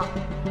账号。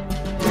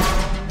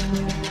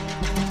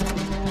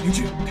邻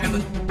居，开门。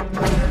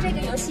从这个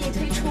游戏一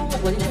推出，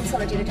我就注册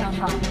了这个账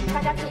号。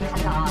大家可以看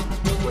到啊，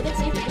我的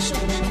级别是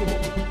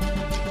55。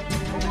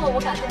不过我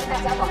敢跟大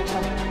家保证，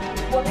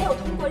我没有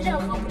通过任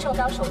何不正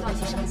当手段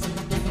去升级，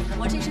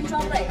我这身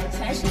装备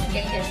全是一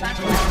点一点刷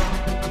出来的。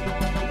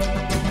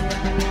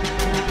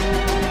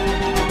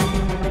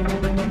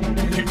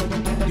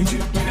邻居，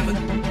开门。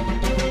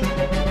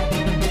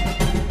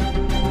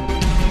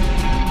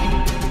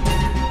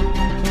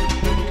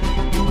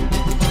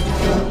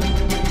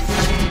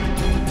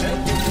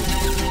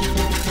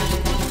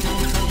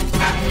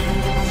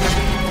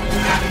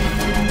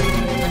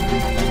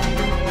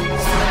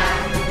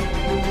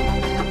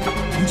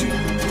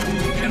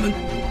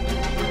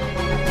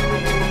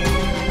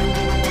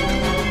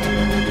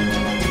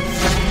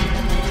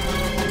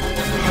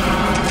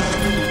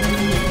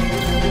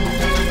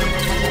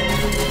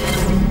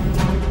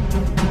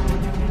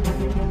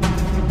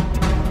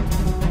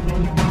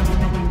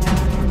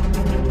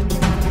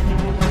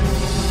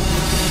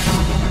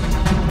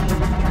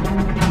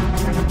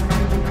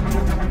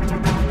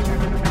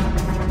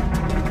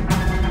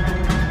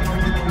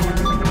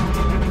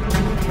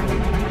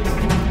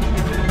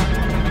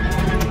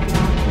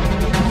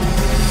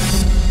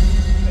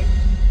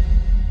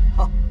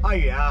阿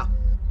宇啊，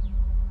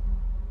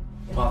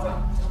妈子，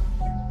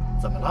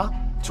怎么了？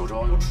九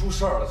州又出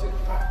事儿了，这礼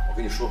拜我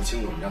跟你说不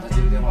清楚，你让他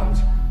接个电话就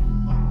行。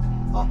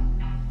好。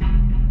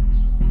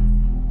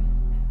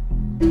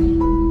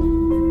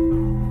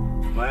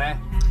喂，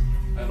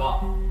哎，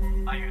爸，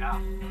阿宇啊，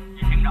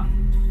你听着，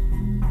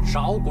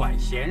少管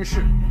闲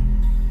事。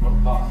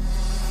爸，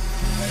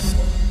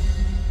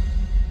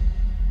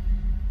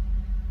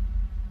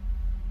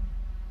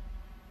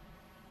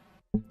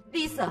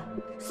子，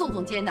宋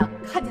总监呢？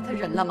看见他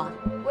人了吗？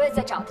我也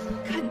在找他，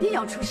肯定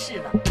要出事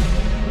了。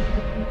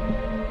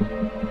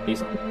李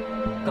总，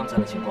刚才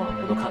的情况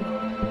我都看到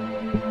了，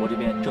我这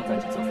边正在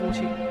检测服务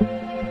器，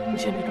你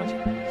先别着急。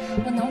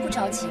我能不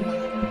着急吗？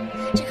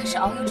这可是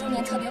遨游周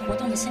年特别活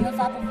动的新闻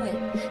发布会，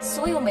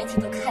所有媒体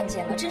都看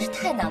见了，真是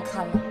太难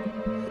看了。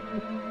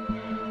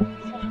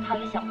先是他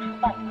也想不出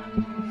办法，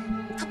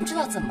他不知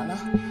道怎么了，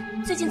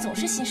最近总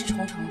是心事重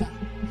重的，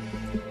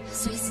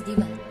所以史蒂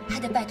文还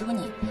得拜托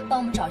你帮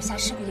我们找一下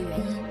事故的原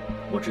因。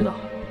我知道，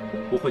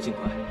我会尽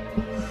快。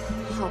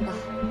好吧。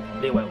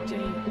另外，我建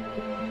议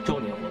周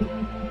年活动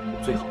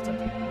最好暂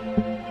停。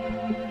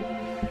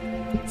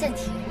暂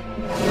停。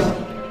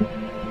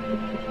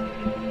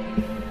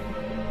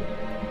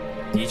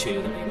的确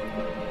有点离谱。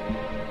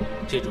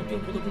这种病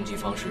毒的攻击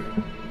方式，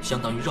相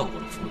当于绕过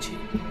了服务器，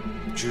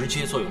直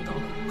接作用到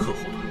了客户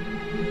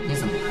端。你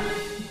怎么看？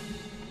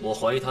我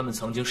怀疑他们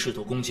曾经试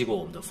图攻击过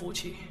我们的服务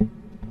器，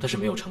但是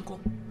没有成功，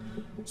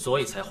所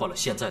以才换了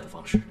现在的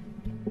方式。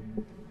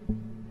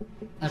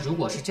那如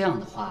果是这样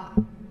的话，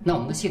那我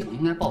们的系统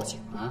应该报警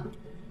啊。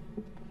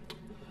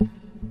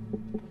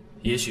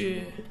也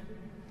许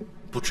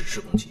不只是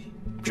攻击，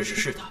只是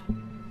试探，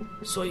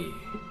所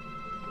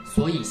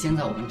以现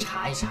在我们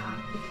查一查，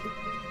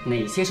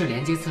哪些是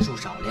连接次数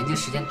少、连接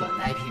时间短的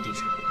IP 地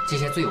址，这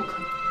些最有可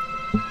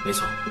能。没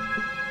错，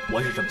我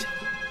也是这么想的。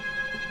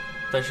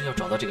但是要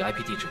找到这个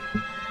IP 地址，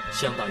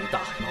相当于大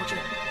海捞针，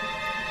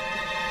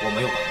我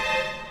没有办法。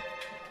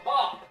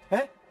爸，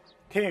哎，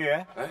天宇，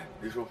哎，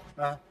黎叔，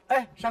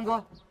哎，山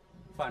哥，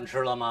饭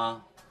吃了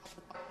吗？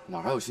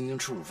哪还有心情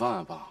吃午饭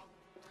啊，爸？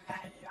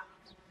哎呀，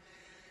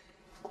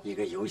一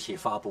个游戏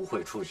发布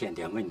会出现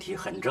点问题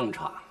很正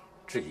常，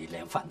至于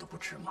连饭都不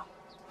吃吗？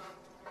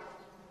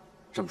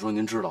这么说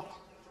您知道了？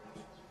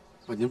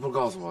不，您不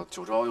告诉我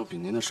九州遨游比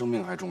您的生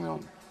命还重要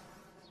吗？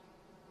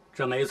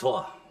这没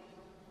错，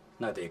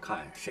那得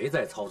看谁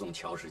在操纵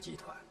乔氏集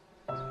团。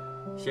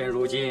现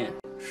如今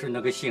是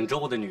那个姓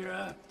周的女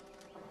人。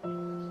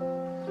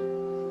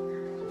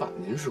爸，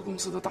您是公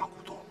司的大股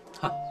东。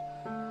哈，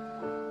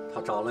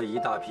他找了一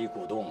大批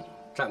股东，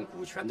占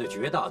股权的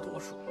绝大多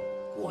数。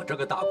我这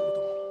个大股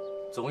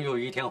东，总有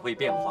一天会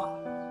变化。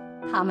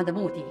他们的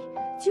目的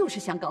就是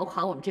想搞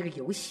垮我们这个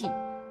游戏，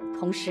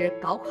同时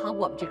搞垮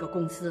我们这个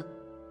公司。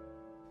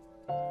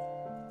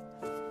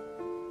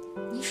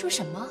您说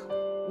什么？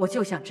我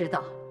就想知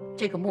道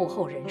这个幕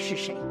后人是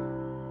谁。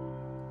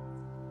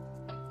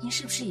您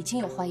是不是已经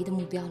有怀疑的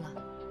目标了？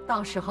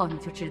到时候你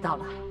就知道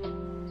了。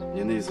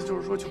您的意思就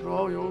是说，九州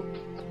遨游，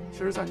其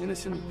实在您的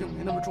心里并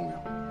没那么重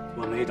要。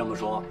我没这么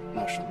说。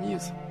那什么意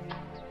思？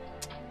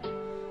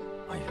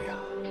哎呀，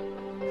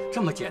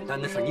这么简单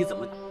的事，你怎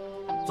么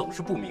总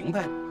是不明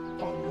白呢？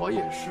爸，我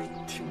也是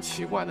挺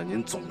奇怪的。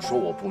您总说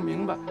我不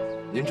明白，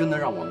您真的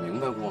让我明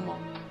白过吗？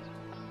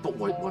不，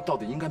我到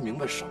底应该明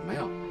白什么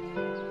呀？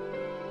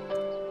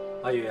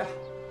阿宇，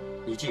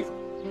你记住，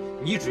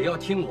你只要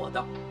听我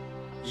的，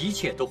一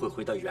切都会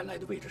回到原来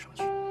的位置上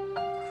去。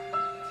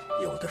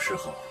有的时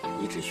候，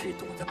你只需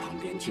躲在旁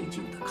边静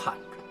静地看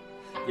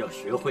着，要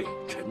学会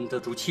沉得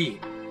住气。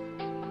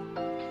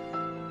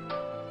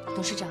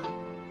董事长，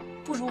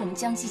不如我们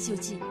将计就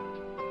计。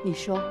你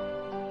说，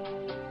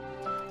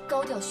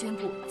高调宣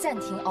布暂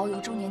停遨游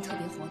周年特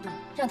别活动，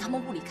让他们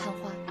雾里看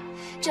花，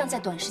这样在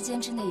短时间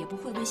之内也不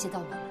会威胁到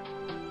我们。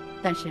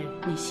但是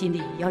你心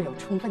里要有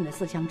充分的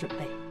思想准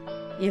备，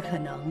也可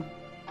能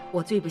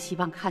我最不希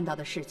望看到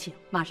的事情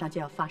马上就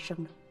要发生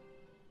了。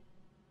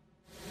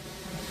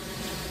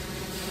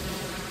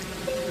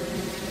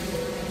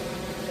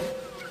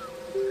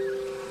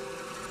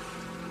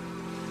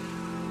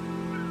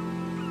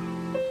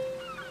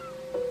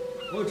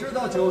我知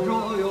道九州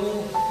遨游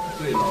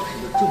对老师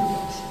的重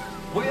要性，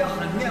我也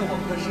很念我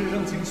们的师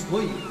生情，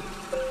所以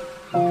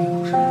我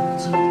给老师留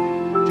记。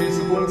这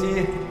次攻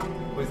击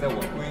会在我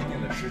规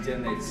定的时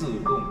间内自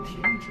动停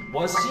止。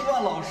我希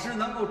望老师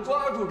能够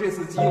抓住这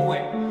次机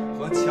会，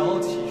和乔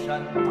启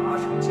山达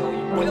成交易，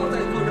不要再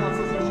做让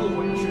自己后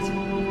悔的事情。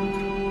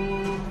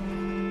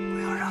不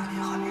要让你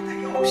和你的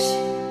游戏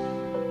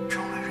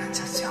成为人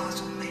家家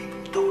族内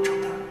部斗争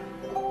的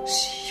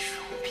牺牲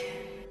品。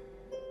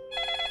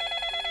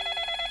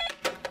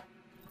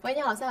喂，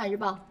你好，三海日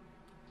报。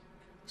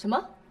什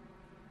么？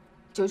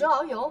九州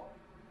遨游？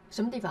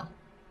什么地方？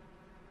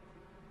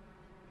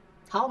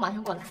好，我马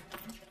上过来。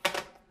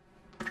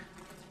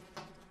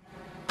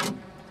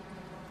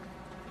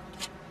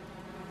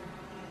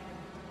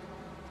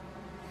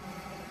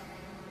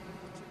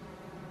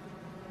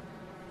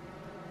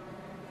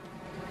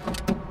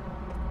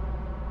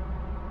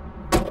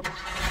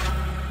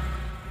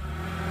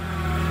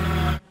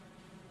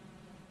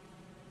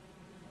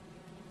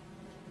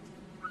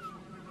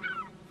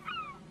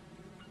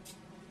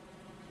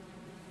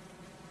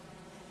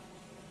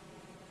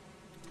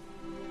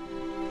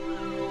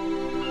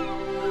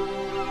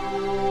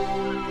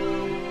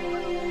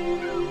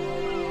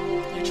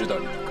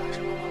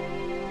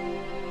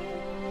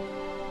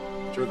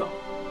知道，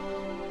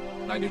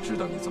那你知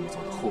道你这么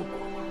做的后果吗？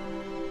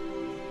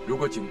如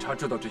果警察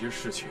知道这些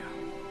事情，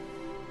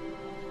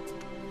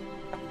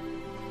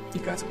你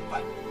该怎么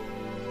办？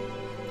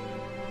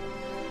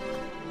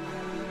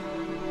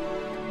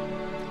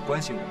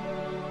关心我？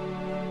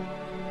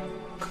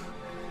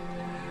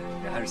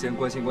你还是先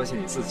关心关心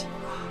你自己吧。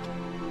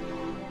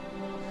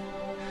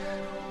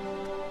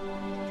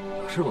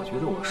老师，我觉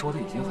得我说的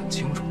已经很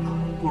清楚了，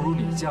不如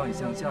你降一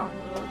降价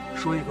格，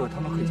说一个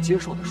他们可以接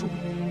受的数目，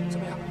怎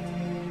么样？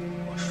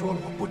我说了，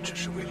我不只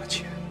是为了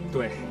钱。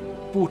对，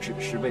不只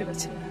是为了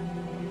钱，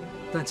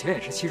但钱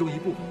也是其中一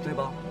部分，对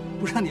吧？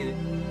不然你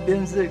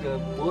编这个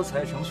博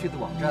彩程序的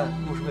网站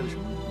又是为了什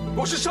么呢？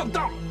我是上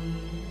当了，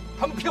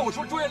他们骗我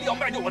说中原力要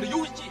卖掉我的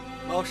游戏机。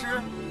老师，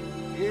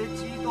别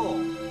激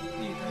动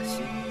你的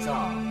心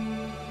脏。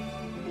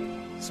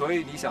所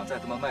以你想在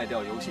他们卖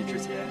掉游戏之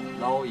前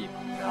捞一把，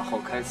然后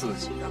开自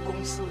己的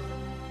公司？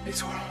没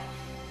错，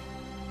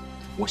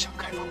我想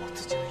开发我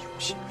自己的游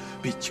戏，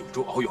比九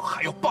州遨游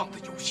还要棒的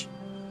游戏，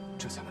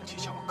这才能体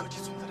现我个体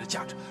存在的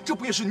价值。这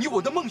不也是你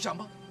我的梦想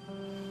吗？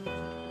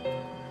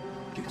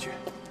丁俊，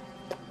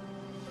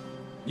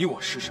你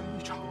我师生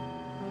一场，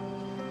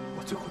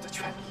我最后再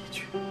劝你一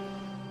句，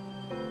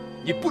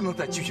你不能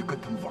再继续跟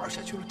他们玩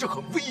下去了，这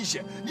很危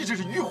险，你这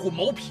是与虎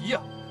谋皮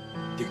呀！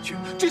丁俊，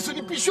这次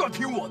你必须要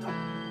听我的，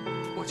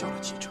我叫了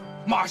记者，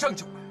马上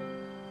就来。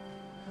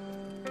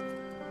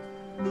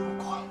如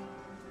果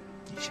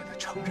你现在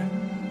承认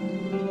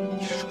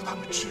你是受他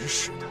们指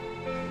使的，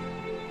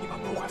你把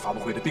破坏发布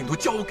会的病毒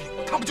交给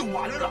我，他们就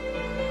完了。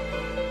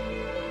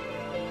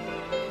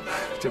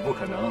这不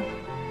可能。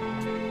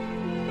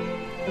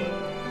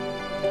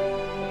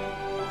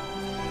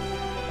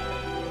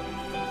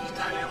你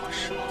太令我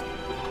失望了。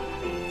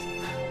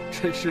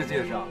这世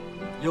界上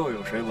又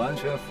有谁完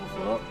全符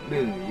合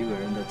另一个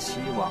人的期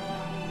望呢？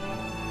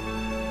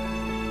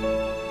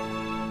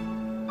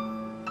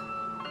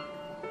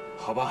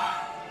好吧，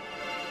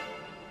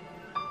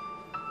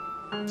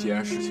既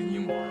然事情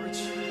因我而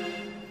起，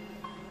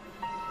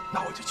那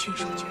我就亲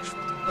手结束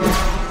它。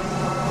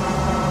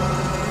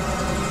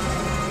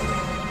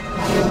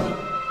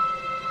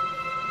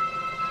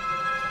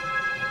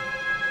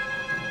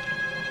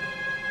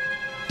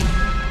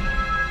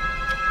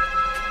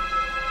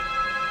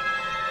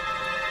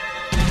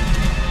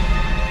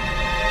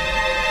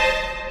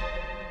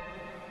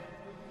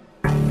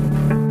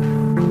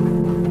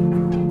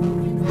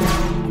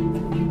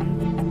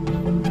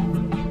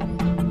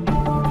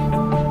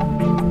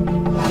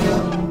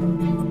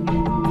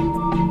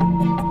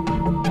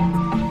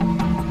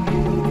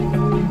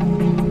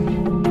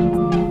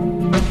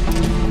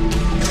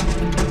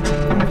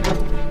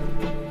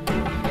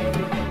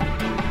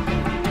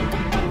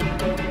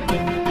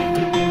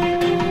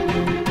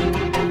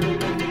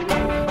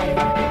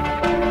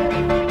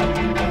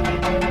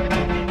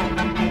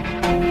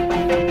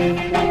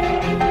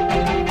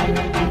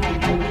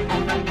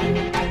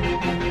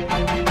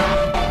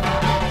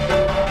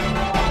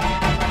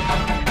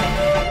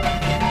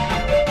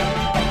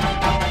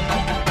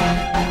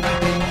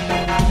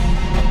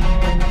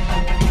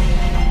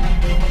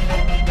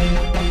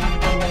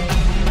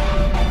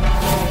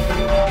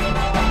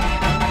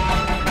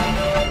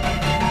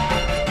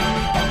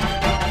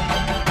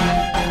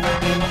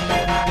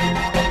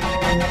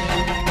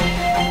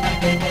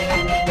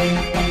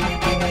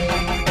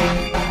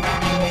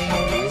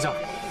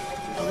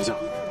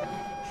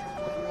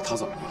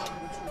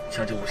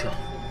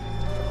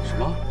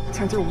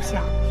抢救无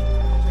效。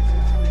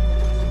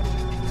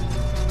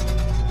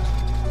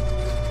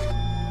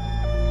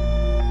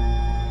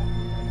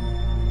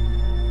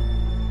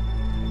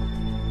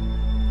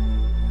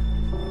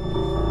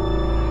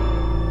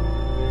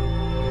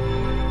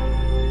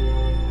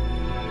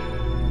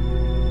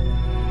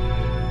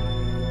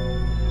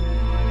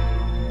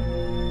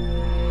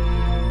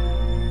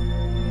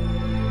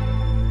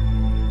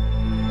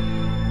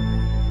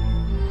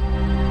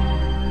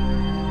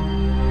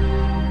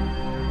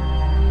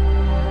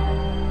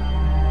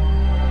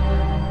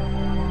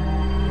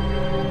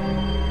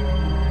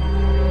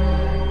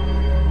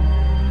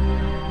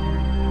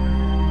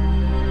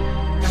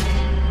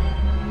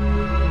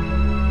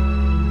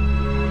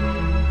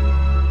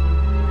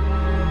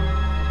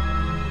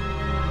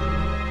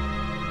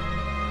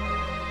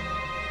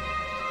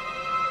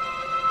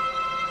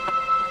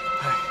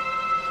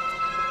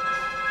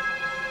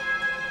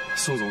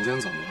宋总监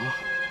怎么了？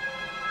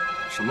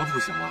什么不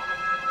行了？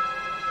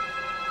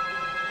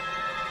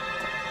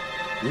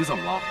你怎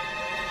么了？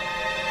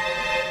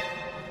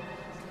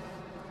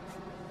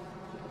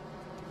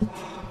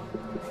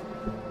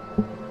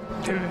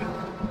这人，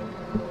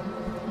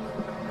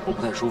我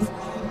不太舒服。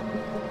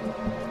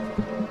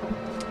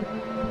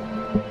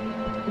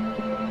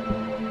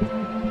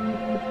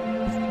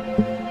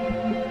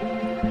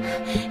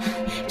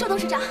周董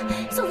事长，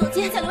宋总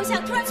监在楼下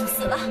突然猝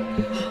死了。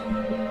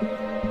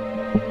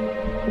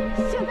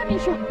现在没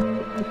事。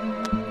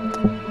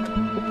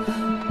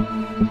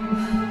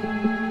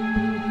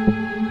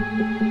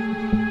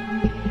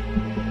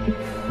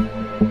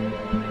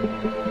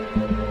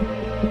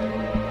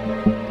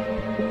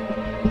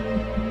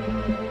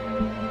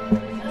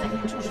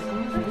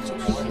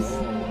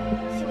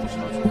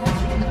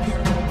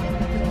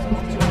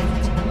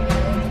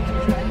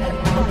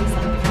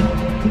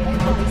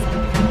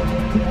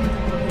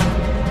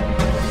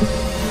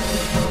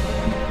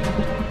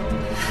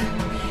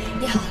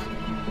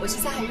是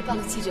《上海日报》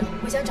的记者，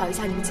我想找一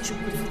下你们技术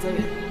部的负责人。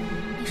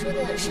你说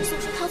的是宋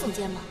书涛总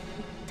监吗？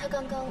他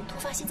刚刚突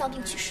发心脏病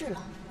去世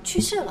了。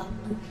去世了？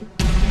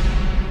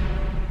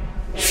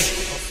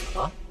死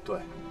了？对。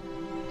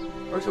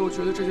而且我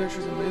觉得这件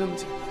事情没那么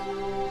简单。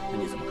那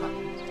你怎么看？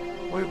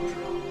我也不知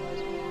道，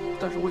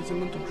但是我已经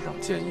跟董事长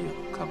建议了，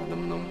看看能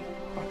不能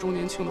把周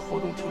年庆的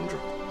活动停止。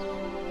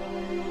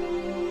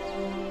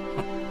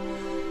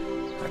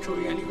那周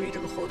院里为这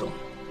个活动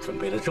准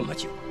备了这么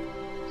久，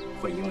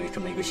会因为这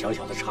么一个小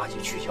小的插曲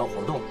取消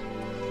活动？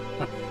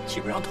岂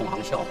不让同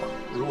行笑话？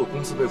如果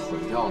公司被毁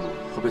掉呢，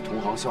和被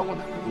同行笑话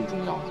哪个更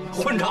重要呢？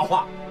混账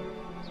话！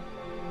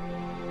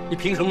你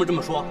凭什么这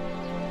么说？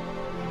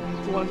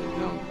不管怎么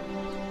样，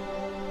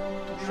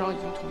董事长已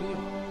经同意了。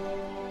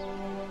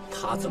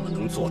他怎么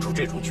能做出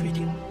这种决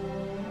定？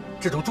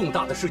这种重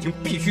大的事情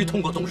必须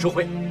通过董事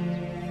会。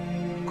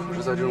可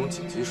是，在这种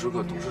紧急时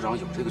刻，董事长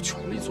有这个权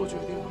利做决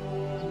定。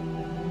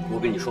我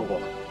跟你说过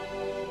了，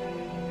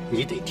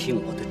你得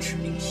听我的指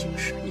令行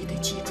事，你得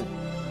记住。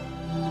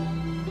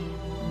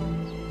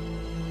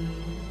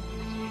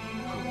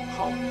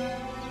好。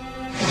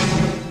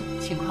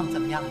情况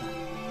怎么样呢？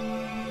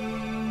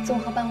综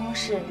合办公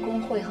室、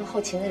工会和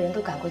后勤的人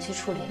都赶过去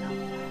处理了。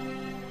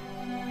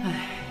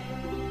唉，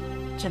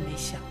真没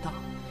想到，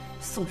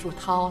宋树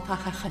涛他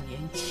还很年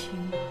轻。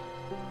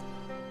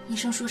医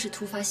生说是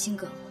突发心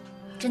梗，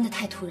真的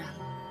太突然了。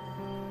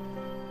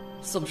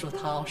宋树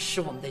涛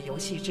是我们的游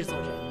戏制作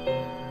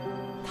人，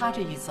他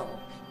这一走，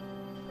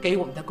给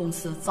我们的公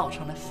司造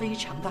成了非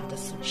常大的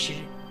损失。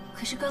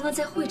可是刚刚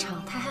在会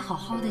场他还好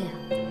好的呀。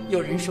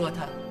有人说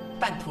他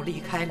半途离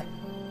开了。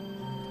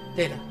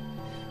对了，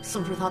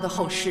宋树涛的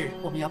后事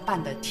我们要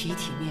办得体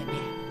体面面，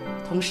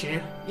同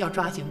时要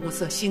抓紧物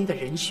色新的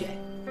人选。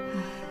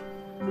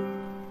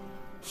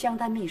湘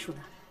丹秘书呢？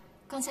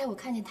刚才我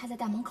看见他在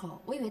大门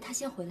口，我以为他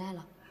先回来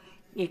了。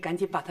你赶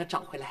紧把他找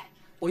回来，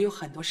我有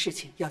很多事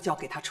情要交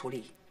给他处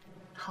理。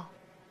好。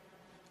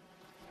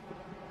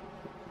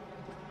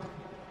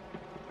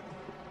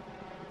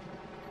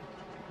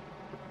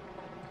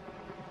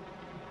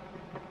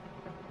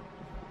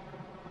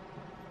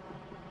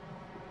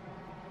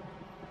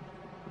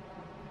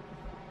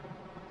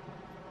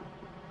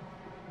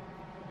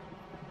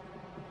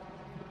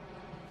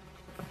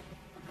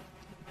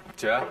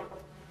姐，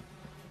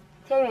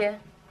天宇，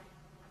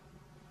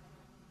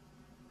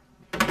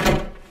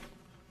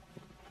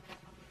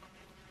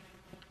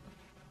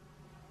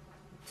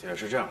姐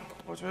是这样的，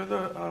我觉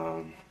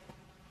得，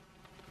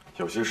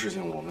有些事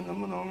情我们能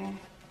不能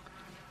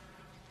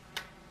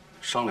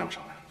商量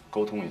商量，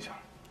沟通一下？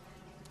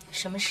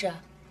什么事啊？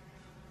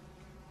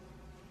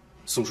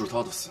宋树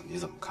涛的死你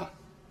怎么看？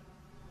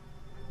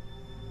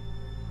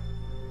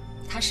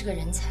他是个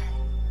人才，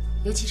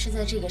尤其是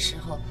在这个时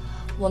候。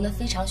我们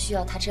非常需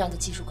要他这样的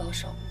技术高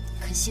手，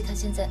可惜他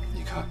现在……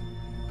你看，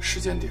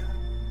时间点，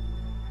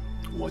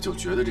我就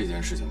觉得这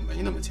件事情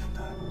没那么简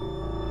单。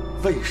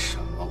为什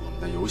么我们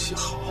的游戏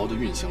好好的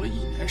运行了1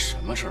年，什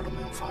么事儿都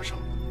没有发生，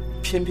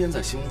偏偏在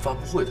新闻发布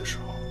会的时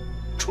候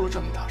出了这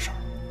么大事儿？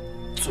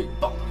最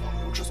棒的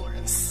网游制作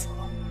人死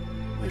了，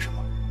为什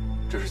么？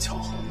这是巧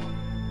合吗？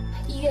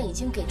医院已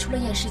经给出了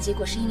验尸结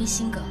果，是因为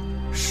心梗。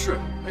是，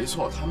没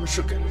错，他们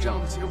是给了这样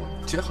的结果。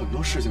且很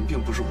多事情并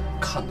不是我们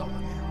看到的那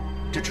样。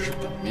这只是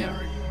表面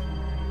而已，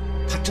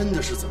他真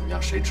的是怎么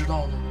样，谁知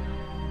道呢？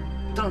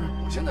当然，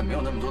我现在没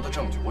有那么多的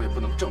证据，我也不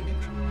能证明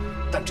什么。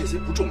但这些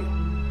不重要，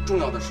重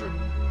要的是，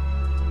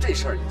这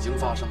事儿已经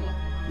发生了。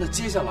那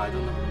接下来的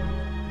呢？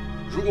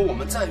如果我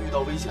们再遇到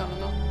危险了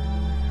呢？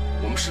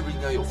我们是不是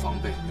应该有防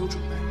备、有准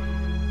备？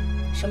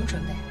什么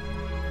准备？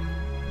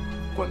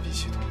关闭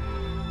系统。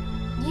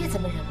你也这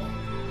么认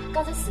为？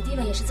刚才史蒂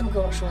文也是这么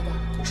跟我说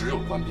的。只有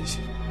关闭系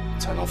统，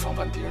才能防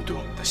范敌人对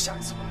我们的下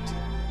一次攻击。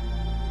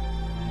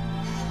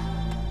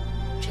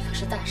这可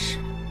是大事。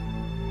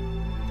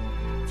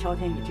乔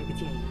天宇这个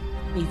建议，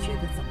你觉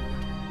得怎么样？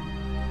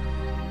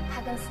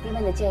他跟史蒂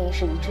文的建议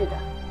是一致的。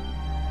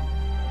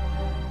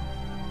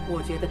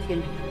我觉得天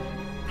宇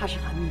他是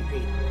很敏锐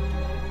的。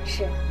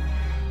是，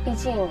毕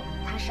竟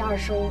他是2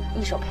叔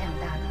一手培养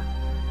大的。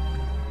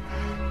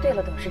对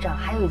了，董事长，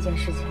还有一件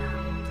事情啊。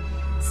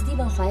史蒂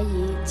文怀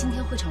疑今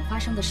天会场发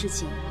生的事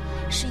情，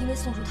是因为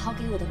宋树涛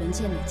给我的文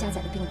件里加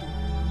载了病毒。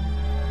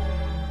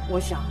我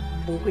想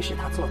不会是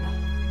他做的。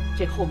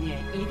这后面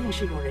一定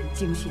是有人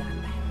精心安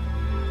排，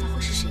那会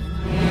是谁呢？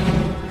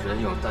人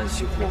有旦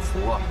夕祸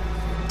福啊！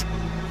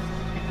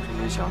真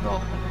没想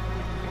到，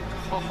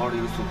好好的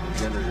一个做总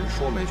监的人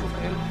说没就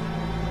没了。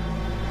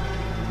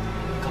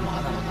干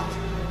嘛呢，老大？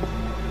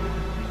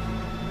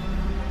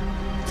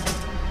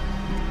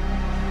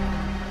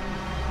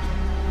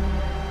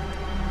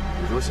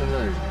你说现在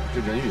这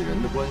人与人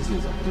的关系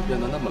怎么就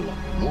变得那么冷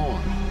漠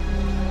呢？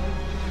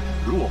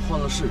如果换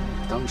了是你，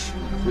当时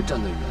你会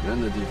站在远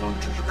远的地方，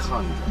只是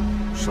看着，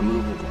什么都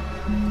不管？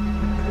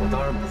我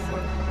当然不会。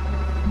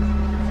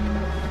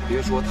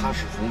别说他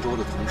是洪州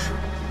的同事，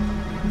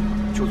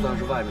就算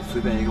是外面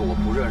随便一个我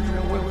不认识人，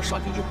我也会上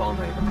前去帮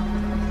他一把。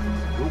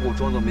如果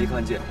装作没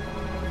看见，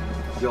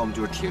要么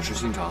就是铁石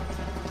心肠，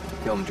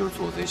要么就是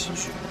做贼心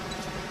虚。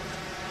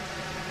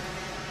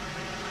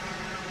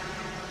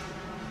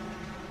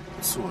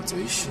做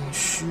贼心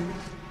虚。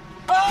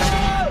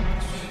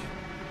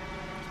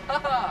哈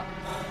哈，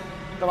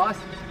干嘛？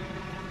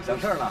想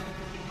事儿呢？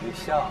你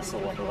吓死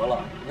我得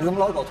了！你怎么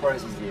老搞突然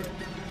袭击？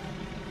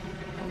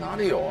哪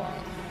里有啊？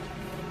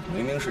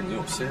明明是你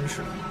有心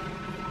事。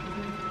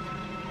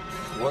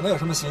我能有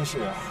什么心事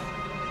啊？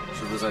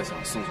是不是在想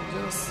宋总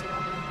监的死啊？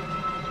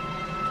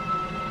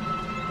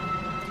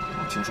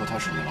我听说他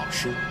是你老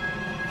师。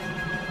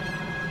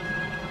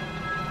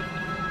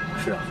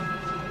是啊。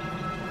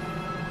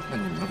那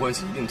你们的关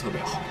系一定特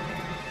别好。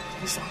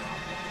你想啊，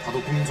他都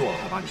工作了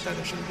还把你带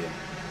在身边，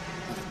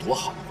那得多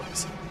好的关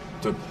系，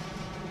对不对？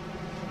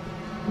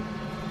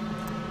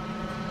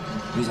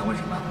你想问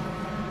什么？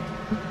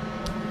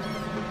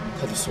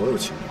他的所有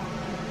情况，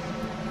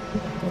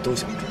我都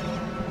想知道。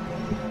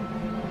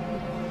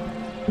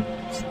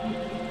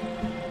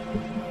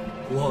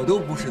我都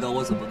不知道，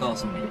我怎么告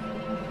诉你？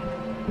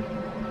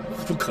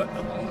不可能，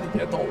你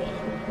别逗我了。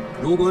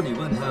如果你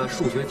问他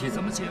数学题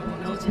怎么解，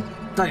我了解；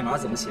代码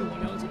怎么写，我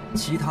了解。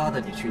其他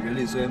的，你去人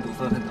力资源部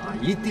翻翻档案，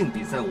一定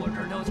比在我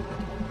这儿了解得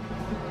多。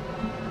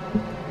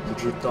不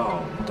知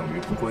道等于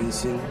不关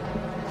心。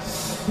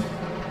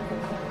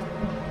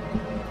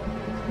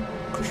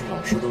可是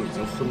老师都已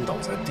经昏倒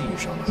在地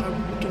上了，还无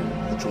动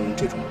于衷，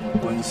这种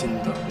关心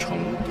的程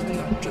度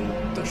呢，真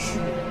的是……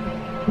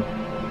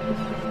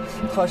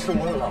他是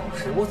我老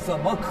师，我怎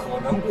么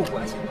可能不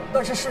关心他？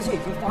但是事情已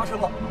经发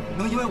生了，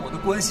能因为我的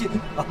关系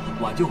啊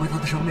挽救回他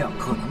的生命，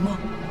可能吗？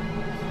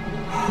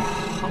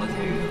好了，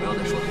天宇，不要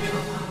再说这事儿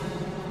了。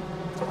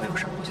我有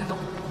事，我先走。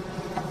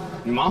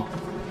你忙。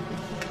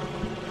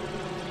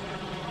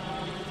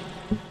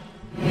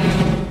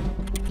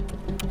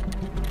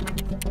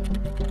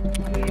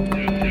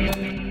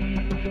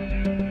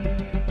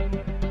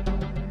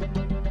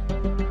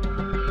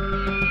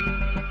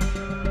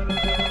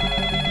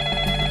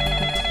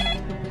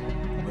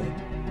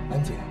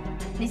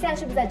你现在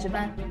是不是在值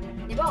班？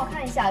你帮我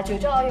看一下《九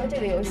州遨游》这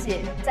个游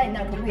戏在你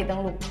那儿可不可以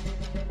登录？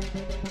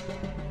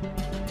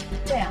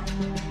这样，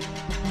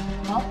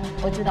好，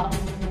我知道了。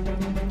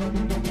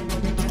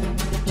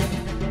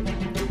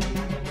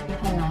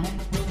看来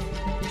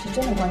是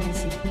真的关系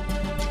系。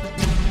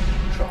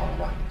吃好了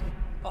吧？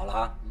好了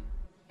啊。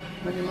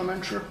那你慢慢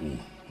吃。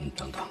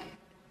等等。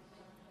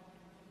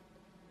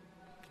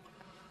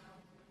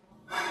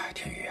哎，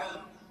天宇啊，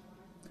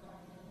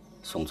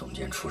宋总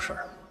监出事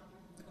儿。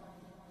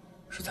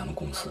是咱们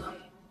公司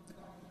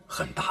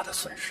很大的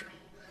损失，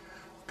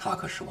他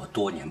可是我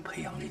多年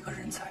培养的一个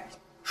人才，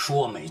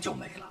说没就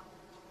没了。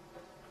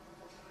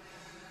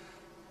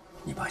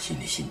你爸心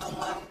里心痛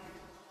啊。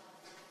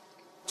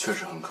确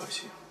实很可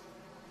惜，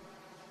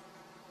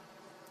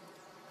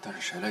但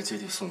是谁来接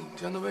替宋总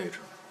监的位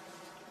置？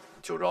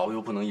九州遨游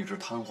不能一直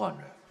瘫痪着。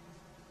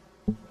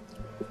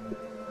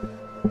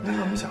您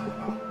怎么想的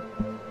啊？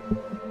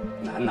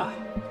难呐，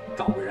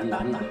找个人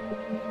难呐。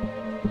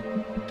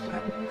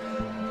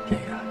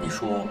你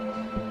说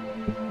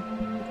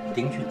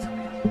丁俊怎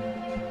么样？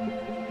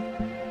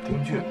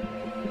丁俊，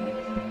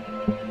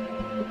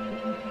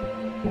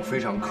我非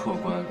常客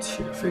观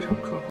且非常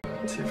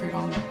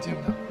冷静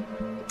的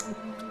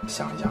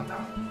想一想他，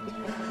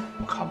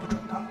我看不准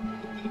他，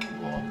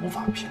我无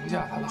法评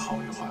价他的好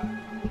与坏。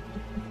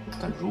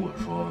但如果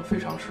说非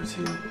常时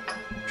期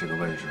这个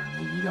位置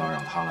您一定要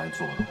让他来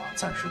做的话，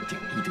暂时顶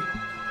一顶，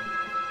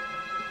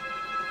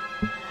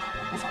我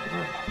不反对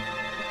了。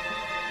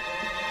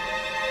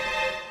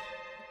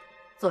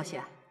坐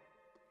下，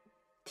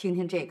听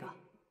听这个。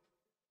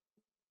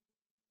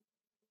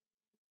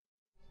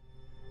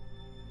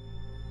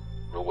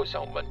如果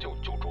想挽救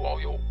九州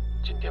遨游，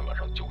今天晚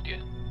上9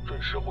点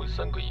准时汇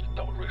3个亿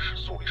到瑞士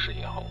苏黎世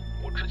银行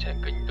我之前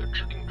给你的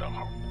指定账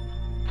号，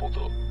否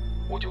则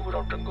我就会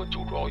让整个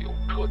九州遨游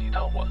彻底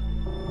瘫痪。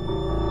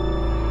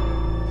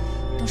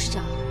董事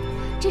长，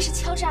这是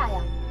敲诈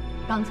呀！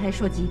刚才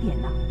说几点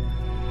呢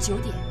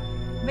？9点。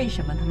为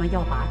什么他们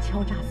要把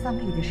敲诈3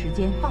个亿的时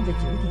间放在9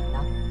点呢？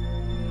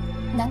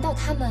难道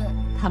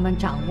他们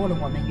掌握了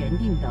我们原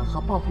定的和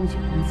暴风雪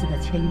公司的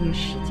签约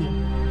时间？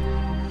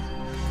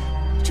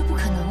这不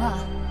可能啊！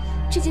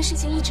这件事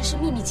情一直是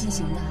秘密进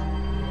行的。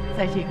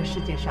在这个世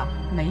界上，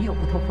没有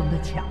不透风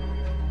的墙。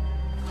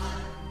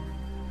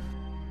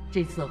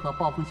这次和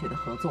暴风雪的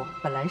合作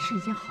本来是一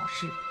件好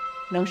事，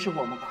能使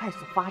我们快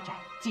速发展，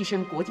跻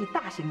身国际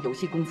大型游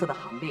戏公司的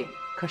行列。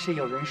可是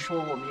有人说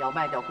我们要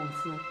卖掉公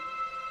司，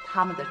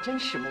他们的真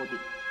实目的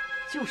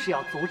就是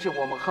要阻止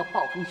我们和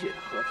暴风雪的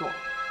合作。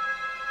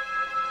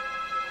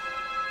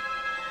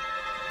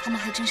他们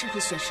还真是会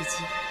选时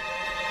机。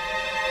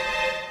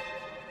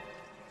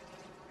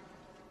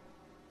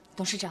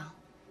董事长，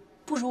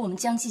不如我们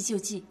将计就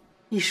计。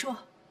你说，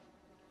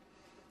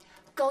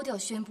高调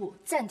宣布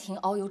暂停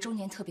遨游周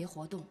年特别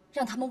活动，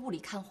让他们雾里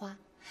看花，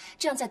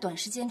这样在短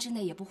时间之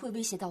内也不会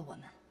威胁到我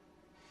们。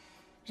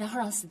然后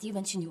让史蒂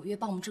文去纽约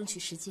帮我们争取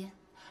时间，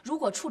如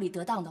果处理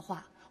得当的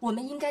话，我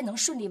们应该能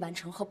顺利完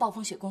成和暴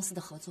风雪公司的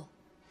合作。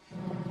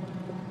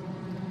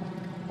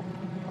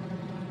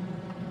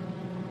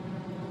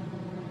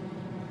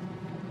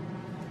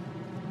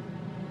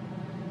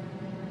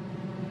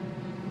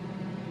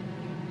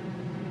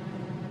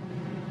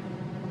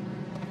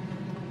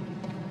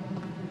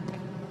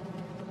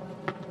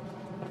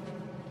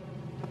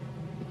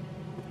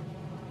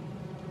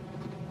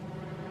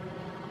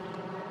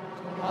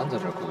俺在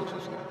这儿咕咕碎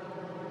碎。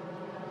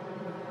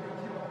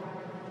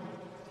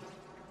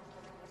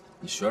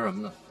你学什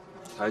么呢？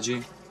财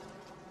经。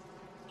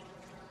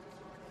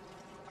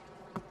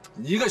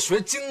你一个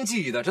学经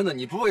济的，真的，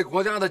你不为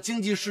国家的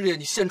经济事业，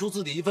你献出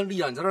自己一份力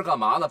量，你在这儿干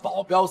嘛呢？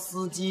保镖、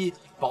司机、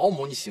保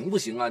姆，你行不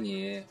行啊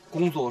你？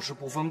工作是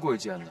不分贵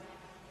贱的，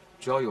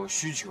只要有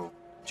需求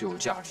就有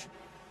价值。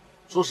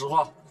说实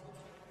话，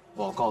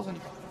我告诉你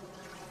吧，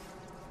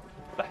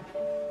来，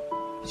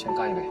先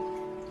干一杯。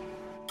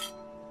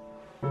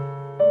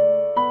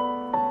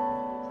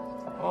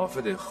哦，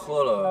非得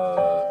喝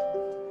了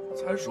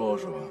才说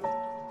是吧？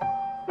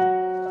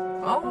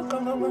啊，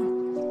干！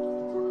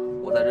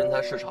我在人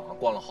才市场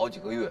逛了好几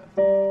个月，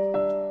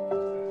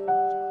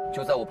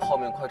就在我泡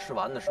面快吃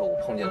完的时候，我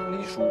碰见了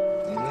黎叔。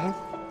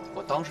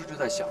我当时就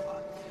在想啊，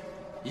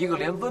一个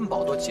连温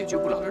饱都解决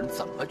不了的人，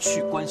怎么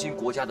去关心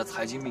国家的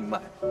财经命脉？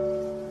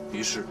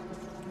于是，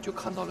就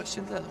看到了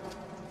现在的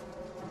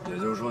我。也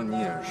就是说，你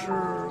也是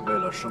为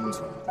了生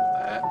存。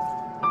哎，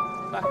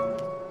来，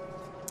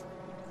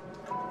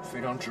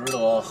非常值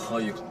得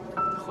喝一口。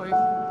喝一口，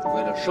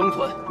为了生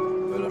存，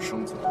为了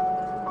生存。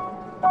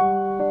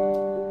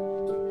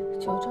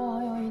九州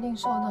遨游一定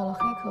受到了黑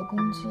客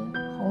攻击，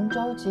洪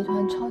州集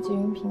团超级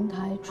云平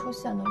台出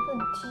现了问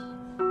题。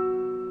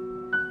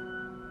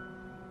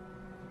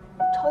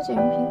超级云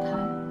平台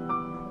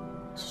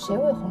是谁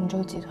为洪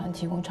州集团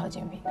提供超级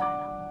云平台的？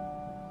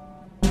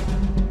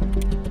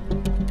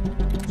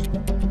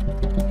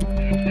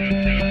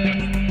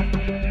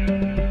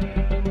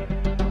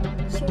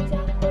新加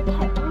坡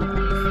泰邦公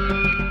司。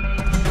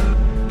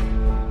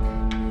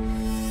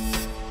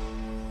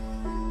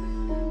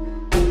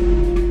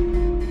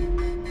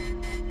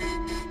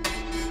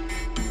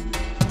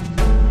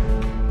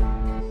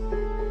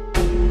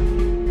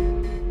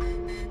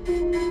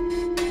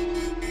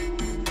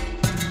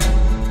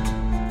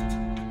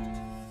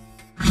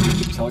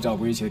小脚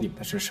威胁你们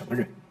的是什么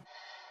人？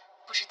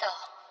不知道，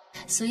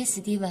所以史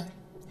蒂文，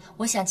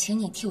我想请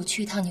你替我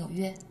去一趟纽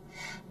约，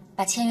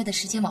把签约的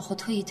时间往后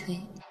推一推。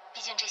毕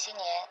竟这些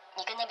年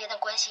你跟那边的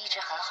关系一直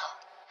很好。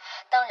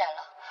当然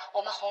了，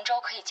我们洪州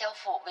可以交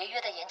付违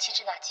约的延期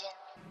滞纳金。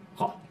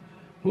好，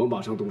我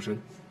马上动身。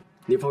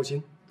你放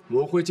心，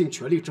我会尽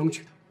全力争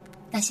取的。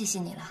那谢谢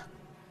你了。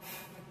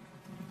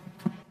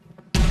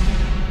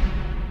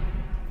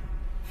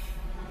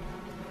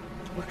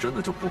我真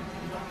的就不明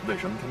白，为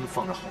什么他们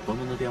放着好端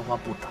端的电话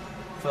不打，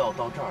非要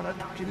到这儿来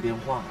打这个电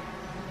话呢？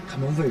他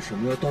们为什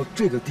么要到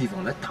这个地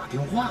方来打电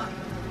话呢？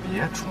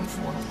别重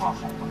复我的话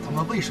好吗？他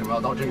们为什么要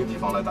到这个地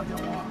方来打电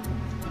话？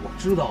我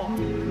知道啊，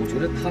我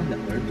觉得他们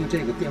两个人对这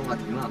个电话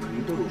亭啊，肯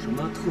定都有什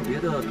么特别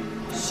的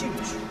兴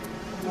趣。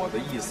我的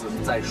意思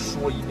再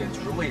说一遍，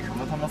就是为什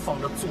么他们放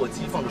着座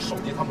机、放着手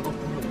机，他们都不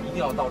用，一定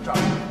要到这儿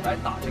来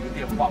打这个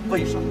电话？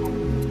为什么？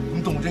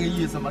你懂这个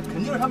意思吗？肯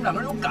定是他们两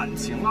个人有感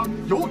情啊，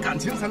有感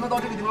情才能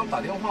到这个地方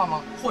打电话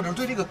吗？或者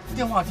对这个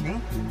电话亭？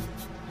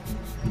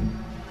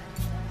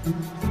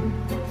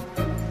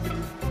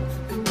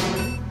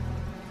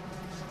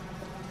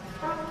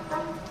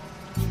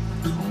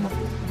疼吗？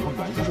离我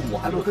远一点！我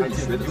还不跟你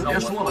学的，别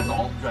说了，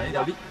走，远一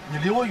点，你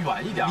离我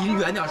远一点，离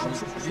远点，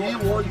离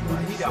我远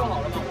一点。说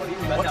好了吗？我离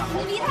你远点。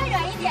你离他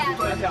远一点。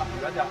远点，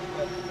远点。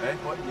哎，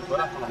你回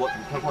来，你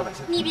快过来，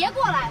先。你别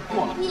过来，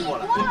你过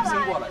来，先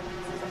过来。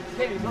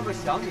天宇哥哥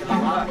想你了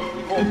啊！你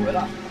给我回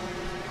来。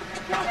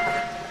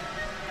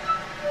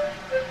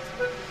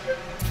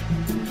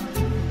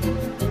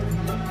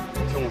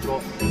听我说。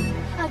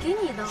啊，给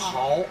你的。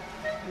好，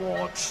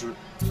我吃。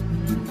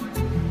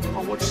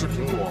啊，我吃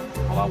苹果，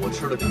好吧，我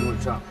吃了苹果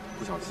这样，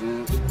不小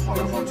心晃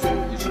来晃去，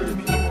一吃这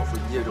苹果会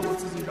噎着我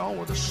自己，然后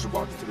我的食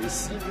管就特别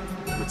细，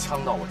会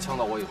呛到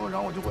我以后，然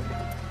后我就会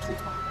吐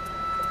啊。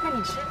那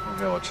你吃。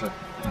OK， 我吃。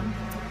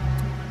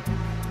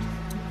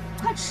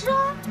快吃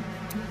啊！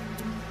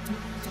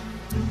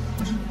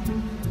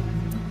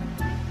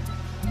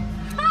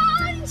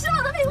你吃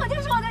我的苹果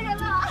就是我的人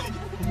了。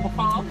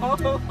好，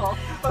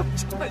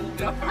差一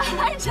点，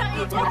还差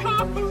一点。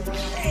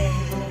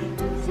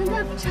现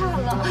在不差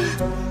了。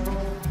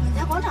你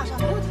在广场上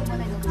没有听过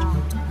那个歌？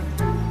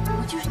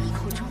我就是你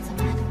口中怎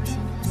么来都不嫌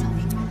多的小苹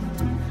果。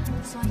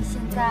所以现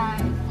在，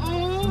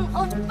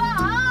欧巴，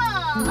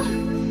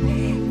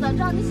早知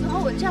道你喜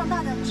欢我这样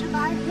大胆直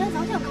白，你应该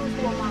早点告诉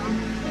我吗？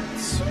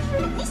其实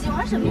你喜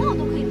欢什么我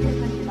都可以配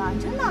合你的，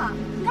真的。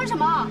你干什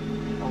么？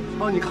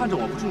哦，你看着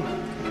我不重要，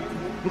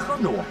你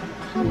看着我，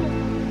看着我，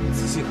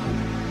仔细看着，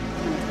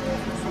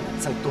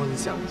再端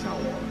详一下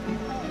我，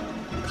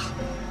看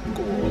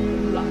过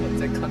来，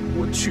再看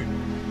过去，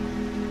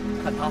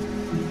看他，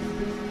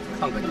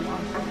看看你妈，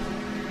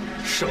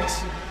圣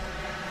贤，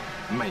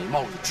美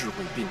貌与智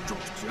慧并重，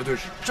绝对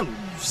是正义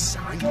与侠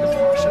义的化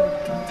身，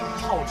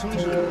号称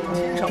是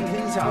天上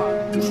天下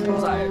出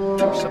在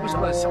什么什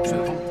么小旋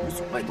风，无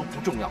所谓，都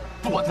不重要，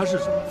不管他是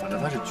什么，反正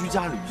他是居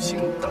家旅行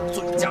的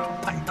最佳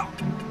拍档。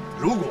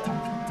如果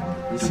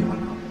你喜欢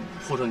他，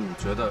或者你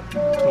觉得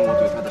通过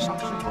对他的赏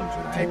识以后，你觉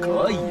得哎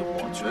可以，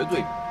我绝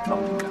对帮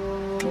你俩。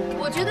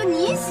我觉得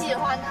你喜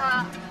欢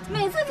他，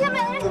每次见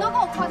面的人你都跟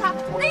我夸他。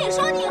我跟你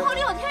说，你以后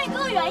离我天宇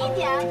哥哥远一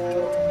点。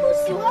不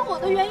喜欢我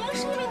的原因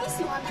是因为你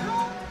喜欢他。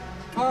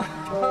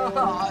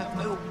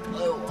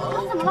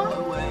怎么了？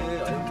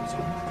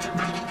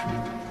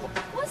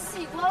我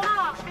洗过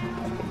了。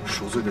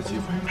赎罪的机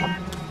会，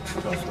迟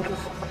早错过。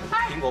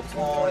苹果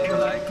搓一个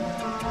来。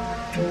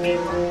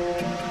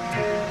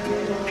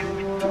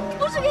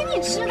不是给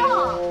你吃的。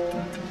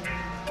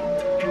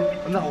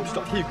那我去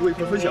找天宇哥一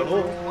块分享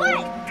喽。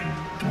喂。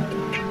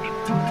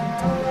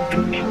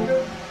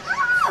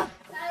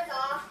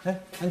哎，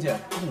安姐，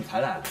你怎么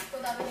才来？多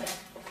大杯水。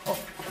哦。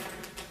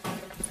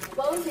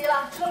甭提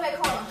了，车被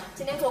扣了。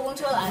今天坐公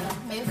车来的，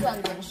没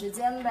算准时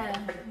间呗。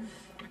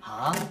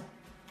啊？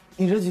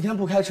你这几天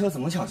不开车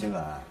怎么抢新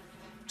闻？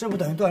这不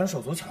等于断人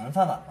手足、抢人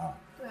饭碗吗？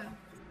对啊。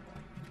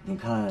你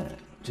看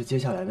这接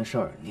下来的事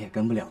儿你也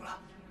跟不了了，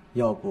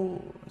要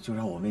不就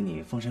让我为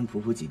你风尘仆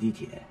仆挤地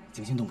铁，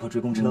惊心动魄追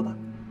公车吧。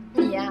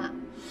你呀？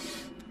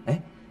哎，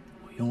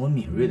我用我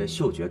敏锐的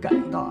嗅觉感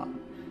应到啊，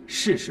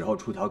是时候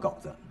出条稿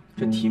子。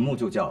这题目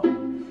就叫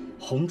“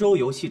洪州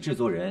游戏制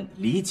作人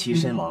离奇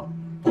身亡，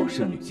报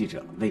社女记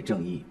者为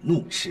正义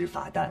怒吃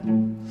罚单”。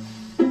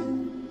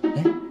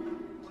哎，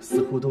我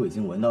似乎都已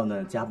经闻到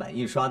那夹板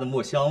印刷的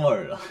墨香味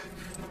儿了。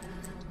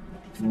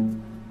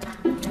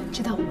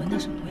知道我闻到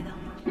什么味道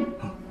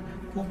吗？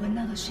我闻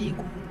到的是一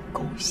股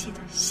狗血的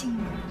腥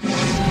味。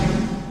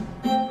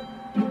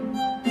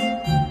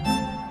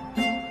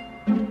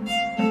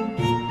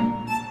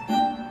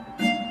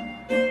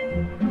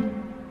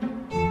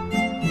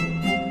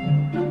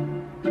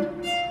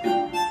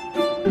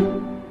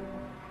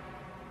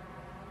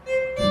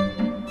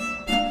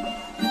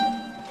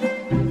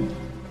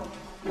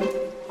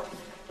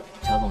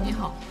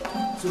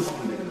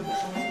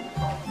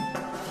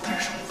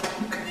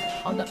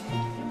好的。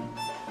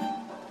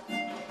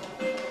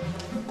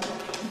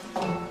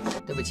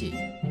对不起，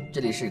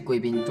这里是贵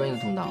宾专用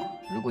通道。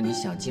如果你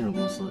想进入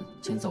公司，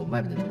请走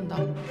外面的通道。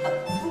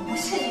不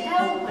是，你刚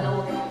刚误会了，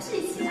我跟他们是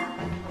一起的。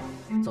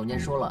总监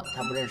说了，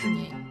他不认识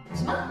你。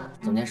什么？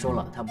总监说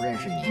了，他不认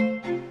识你。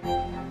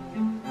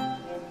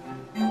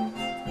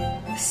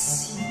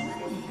行了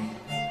你，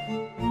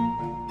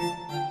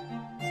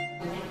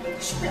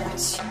是不了不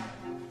起。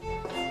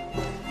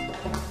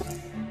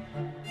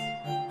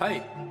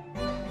嘿。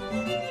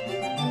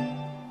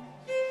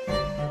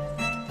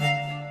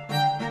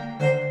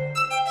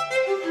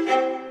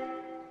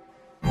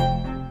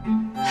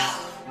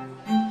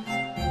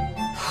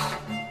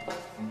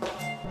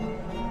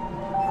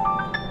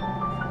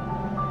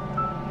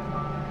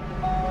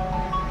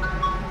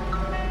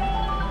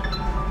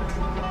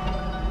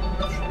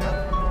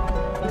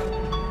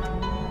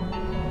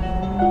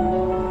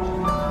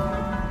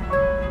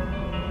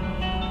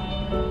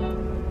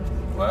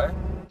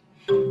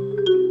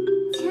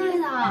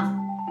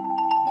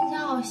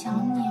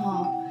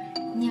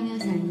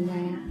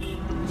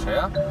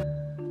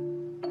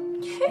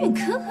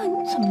可可，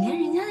你怎么连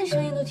人家的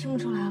声音都听不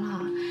出来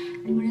了？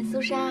我是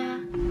苏莎。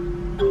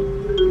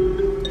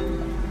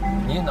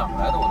你哪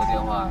来的我的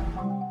电话呀？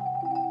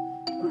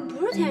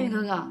不是天宇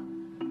哥哥，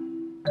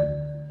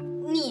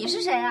你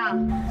是谁呀？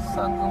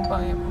三更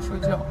半夜不睡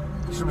觉，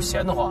你是不是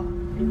闲得慌？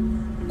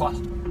挂了。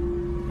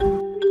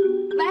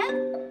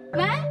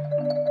喂。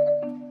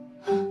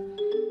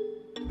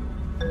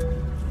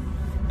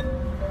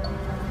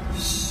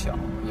小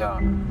样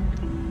儿，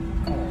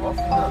跟我玩佛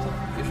跳腿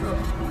似的。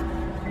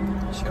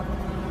行。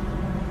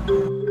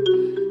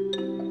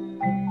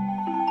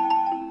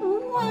不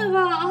会吧？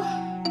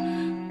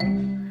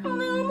让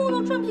那个木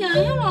头赚便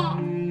宜了？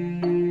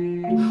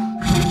这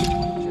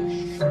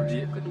事儿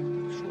也跟你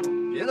说，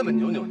别那么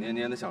扭扭捏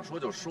捏的，想说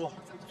就说。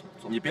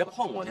你别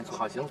碰我，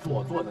好行，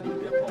坐的，你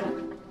别碰我。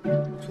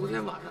昨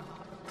天晚上啊，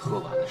特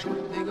晚的时候，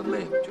那个妹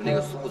妹，就那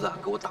个苏子，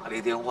给我打了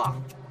一电话。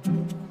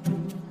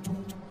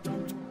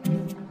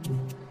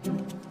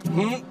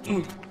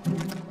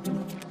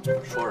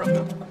说什么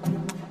呀？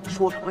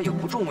说什么也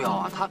不重要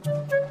啊，他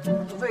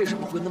为什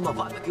么会那么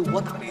晚的给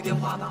我打了一电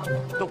话呢？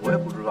那我也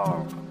不知道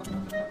啊，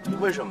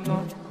为什么呢？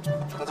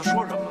那他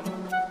说什么呢？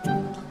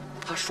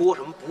他说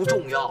什么不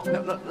重要。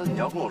那你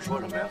要跟我说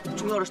什么呀？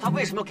重要的是他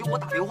为什么要给我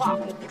打电话？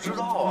我不知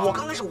道啊。我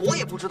刚开始我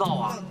也不知道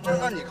啊。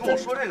那你跟我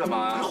说这干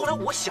嘛呀？后来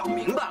我想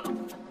明白了。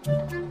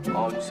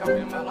哦，你想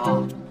明白了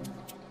啊？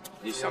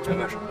你想明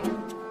白什么了？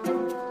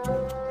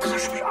他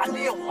是不是暗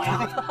恋我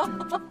呀？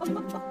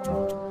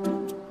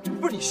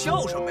不是，你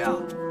笑什么呀？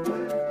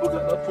不可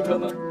能，不可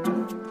能！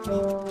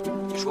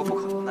你说不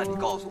可能，那你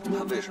告诉我，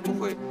他为什么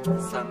会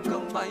三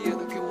更半夜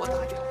的给我打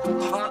电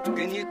话？他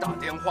给你打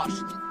电话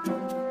是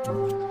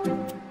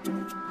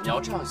你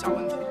要这样想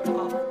问题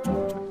啊，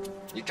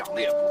你长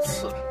得也不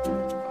次，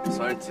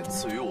虽然仅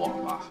次于我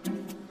吧，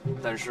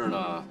但是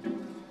呢，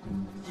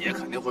也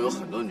肯定会有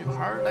很多女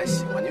孩来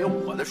喜欢你，因为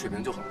我的水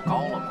平就很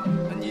高了嘛。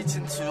你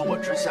仅次于我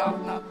之下，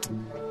那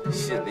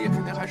吸引力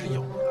肯定还是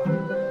有的。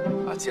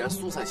啊，既然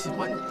苏赛喜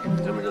欢你，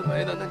你这么认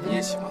为的，那你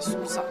也喜欢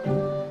苏赛，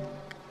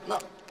那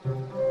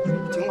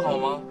不挺好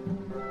吗？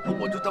那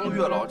我就当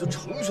月老，就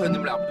成全你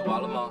们俩，不就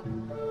完了吗？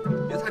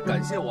别太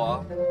感谢我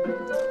啊！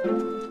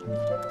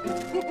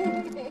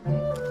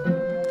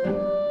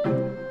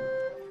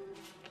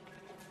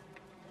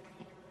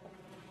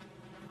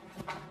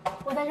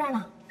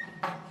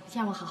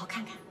我好好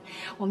看看。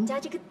我们家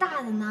这个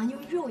大的呢，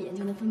用肉眼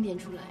就能分辨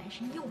出来，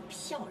是又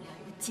漂亮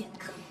又健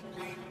康。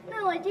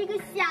那我这个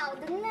小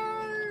的呢？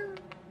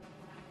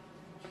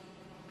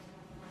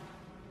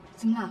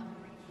怎么了？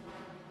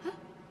啊，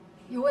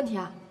有问题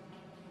啊？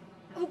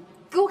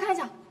给我看一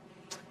下，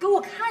给我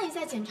看一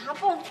下检查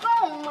报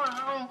告嘛。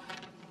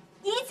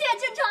一切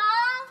正常。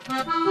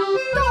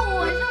逗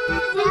我是不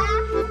是姐？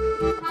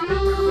可爱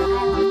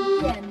了一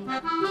点。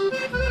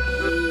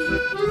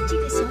这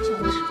个小小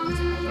的石头子还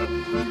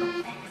有脑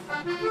袋。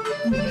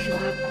你说我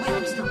也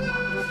不知道啊。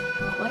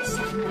我想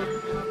啊，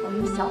我们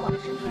小宝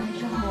生出来之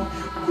后，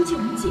估计我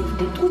们姐夫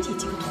得多借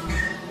几个同学。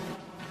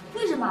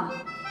为什么？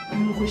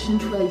因为会生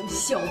出来一个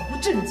小不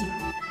正经。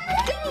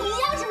跟你一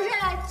样是不是？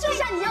就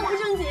像你一样不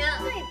正经。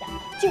对的，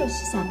就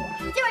是像我，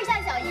就是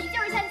像小姨，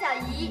就是像小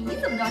姨。你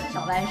怎么知道是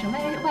小外甥？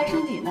外甥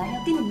女呢，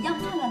要跟你一样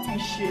漂亮才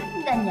是。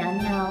那娘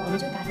娘，我们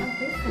就打算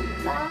回府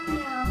吧。娘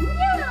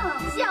娘，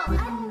小安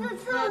子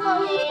伺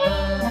候你。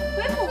回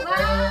府吧，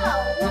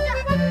走着。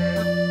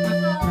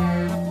走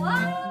啊！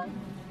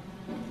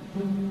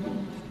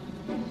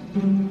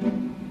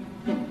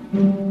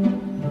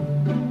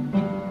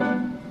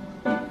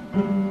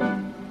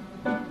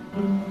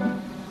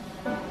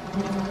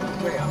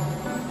对呀，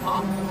啊，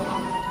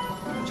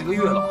你这个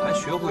月老还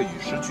学会与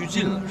时俱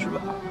进了是吧？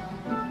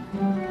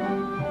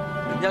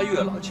人家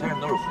月老牵的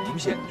都是红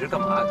线，你这干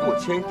嘛？给我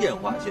牵一电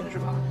话线是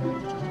吧？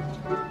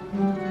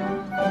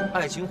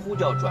爱情呼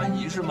叫转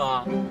移是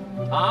吗？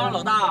啊，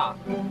老大，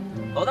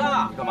老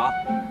大，干嘛？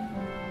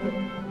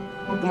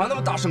干嘛那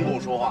么大声跟我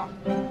说话？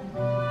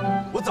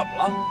我怎么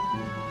了？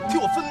替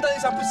我分担一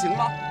下不行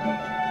吗？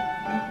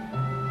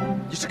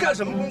你是干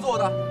什么工作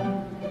的？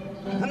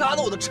能拿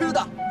走我的吃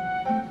的，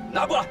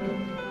拿过来。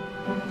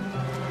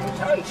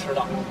谁让你吃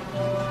的？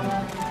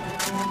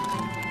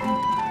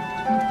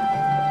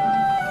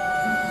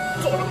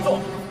坐什么坐？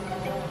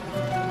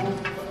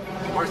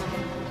玩去。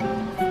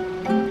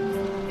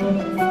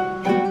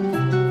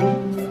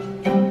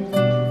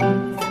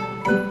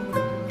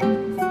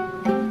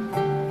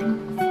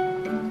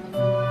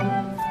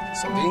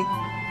小丁。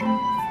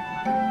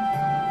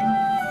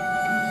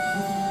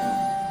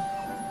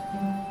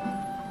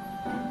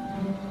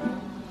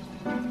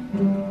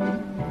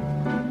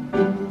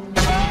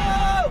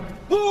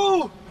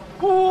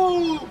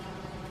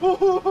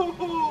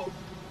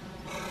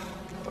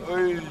哎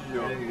呦，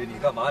你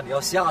干嘛？你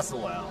要吓死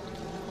我呀！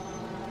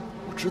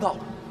我知道了。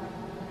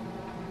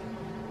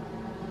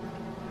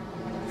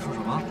说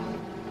什么？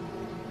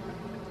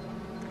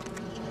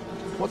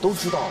我都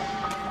知道了。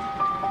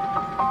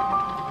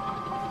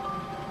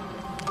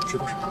知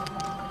道什么？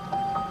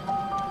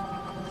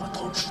我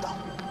都知道。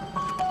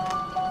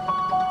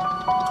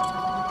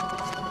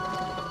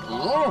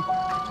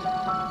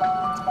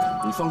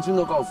你放心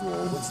的告诉我，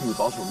我会替你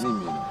保守秘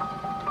密的。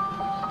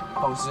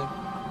放心，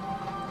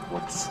我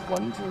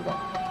全知道。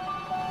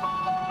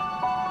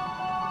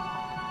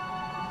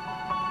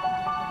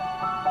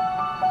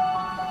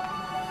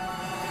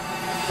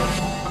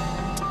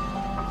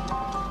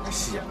这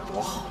戏演得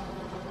多好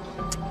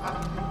啊！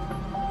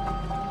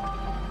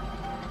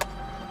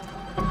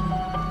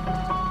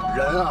人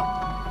啊，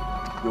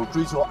有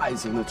追求爱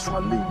情的权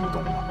利，你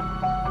懂吗？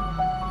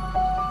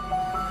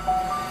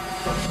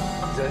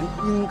人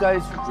应该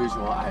去追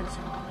求爱情，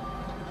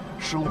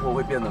生活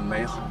会变得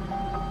美好。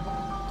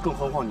更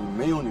何况你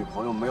没有女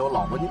朋友，没有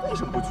老婆，你为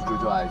什么不去追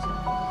求爱情？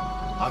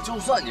啊，就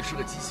算你是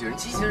个机器人，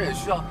机器人也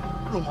需要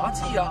润滑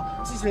剂呀，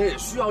机器人也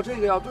需要这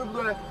个呀，对不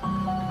对？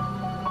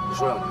你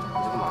说两句，你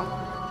在干嘛？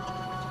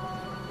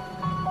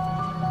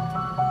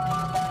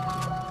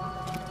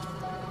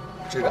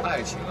这个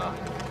爱情啊，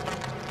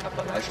它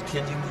本来是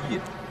天经地义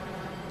的，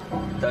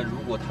但如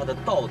果它的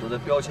道德的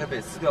标签被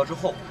撕掉之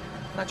后，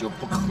那就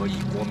不可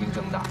以光明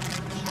正大、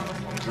堂而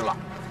皇之了。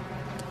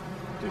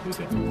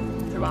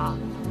对吧？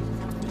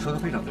你说的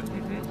非常对。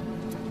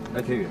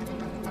哎，天宇，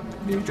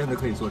你真的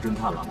可以做侦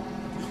探了。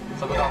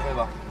喝杯咖啡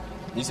吧，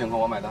你请客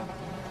我买单。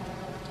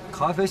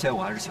咖啡钱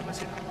我还是请得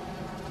起的。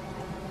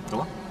走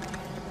吧。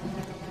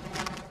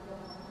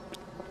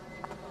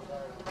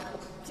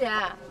姐，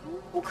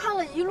我看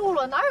了一路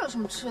了，哪有什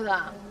么吃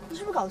的？你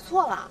是不是搞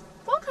错了？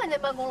光看见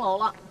办公楼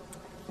了。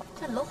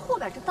这楼后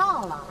边就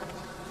到了。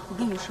我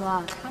跟你说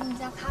啊，他们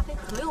家咖啡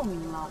可有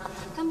名了，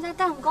他们家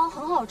蛋糕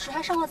很好吃，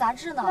还上过杂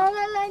志呢。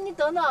来，你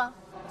等等，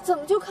怎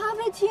么就咖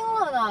啡厅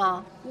了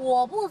呢？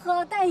我不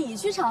喝，带你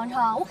去尝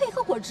尝。我可以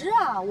喝果汁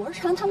啊，我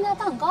是馋他们家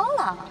蛋糕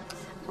了。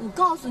我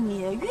告诉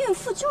你，孕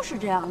妇就是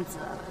这样子，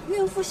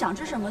孕妇想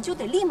吃什么就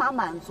得立马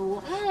满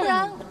足，不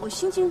然我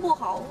心情不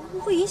好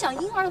会影响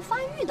婴儿的发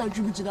育的，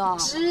知不知道？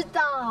知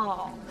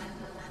道。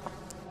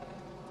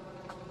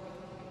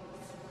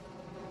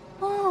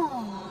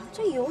哦，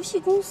这游戏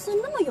公司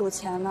那么有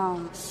钱呢？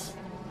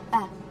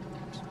哎，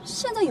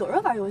现在有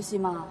人玩游戏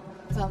吗？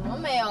怎么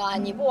没有啊？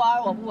你不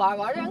玩，我不玩，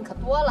玩的人可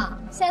多了。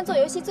现在做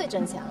游戏最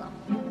挣钱了。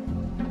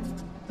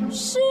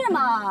是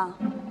吗？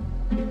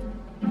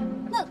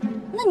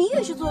那你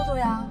也去做做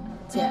呀。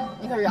姐，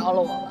你可饶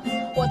了我吧！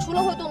我除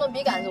了会动动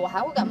笔杆子，我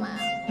还会干嘛呀？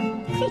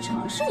可以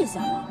尝试一下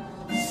嘛。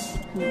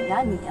你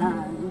呀，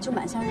你就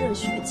满腔热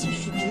血，继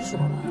续执着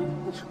了。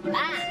好吧。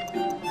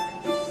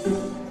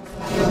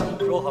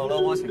说好了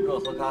我请客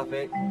喝咖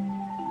啡，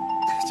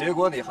结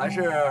果你还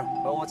是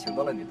把我请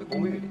到了你的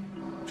公寓里。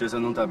这才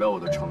能代表我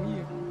的诚意，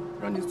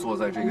让你坐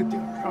在这个顶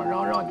上，然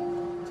后让你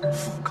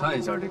俯瞰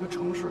一下这个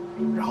城市，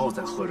然后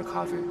再喝着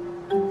咖啡，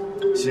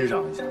欣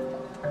赏一下。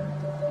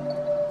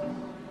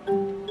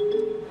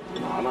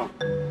干嘛呢？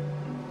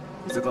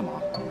你在干嘛？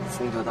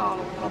风太大了，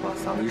我怕把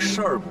洒了。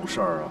事儿不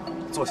事儿啊？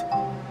坐下。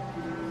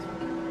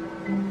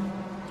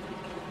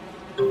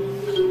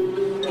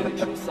那你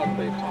是3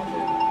杯咖啡，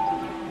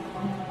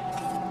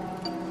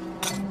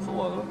喝我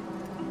的，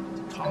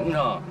尝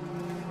尝。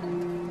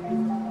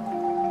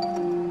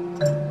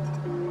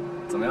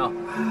怎么样？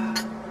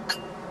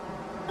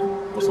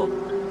不错，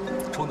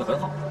冲得很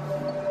好。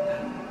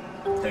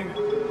天宇，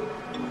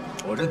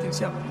我真挺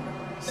羡慕你的。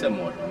羡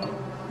慕我什么？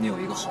你有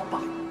一个好爸。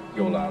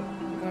又来了，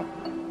你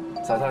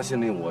看，在他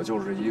心里我就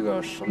是一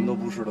个什么都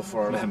不是的富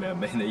二代。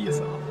没那意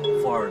思啊，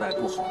富二代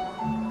不好吗？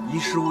衣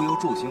食无忧，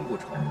住行不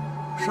愁。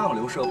上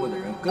流社会的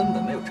人根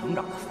本没有成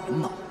长的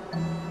烦恼。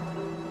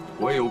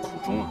我也有苦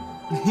衷啊。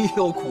你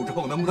有苦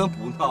衷，能不能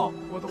不闹？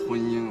我的婚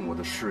姻，我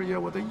的事业，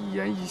我的一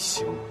言一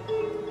行，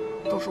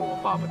都是我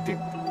爸爸定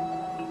的。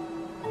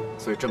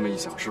所以这么一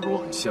想，是不是我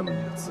很羡慕你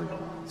的自由？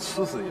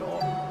自由？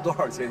多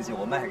少千金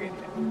我卖给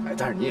你？哎，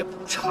但是你也不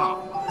差嘛，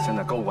现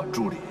在高管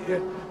助理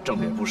挣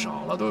的也不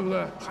少了，对不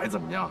对？还怎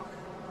么样？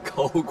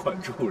高管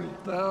助理？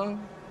对啊。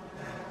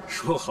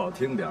说好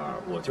听点儿，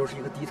我就是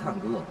一个低碳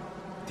哥。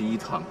低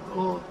碳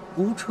哥，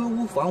无车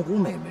无房无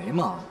美眉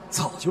嘛，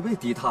早就被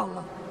低碳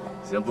了。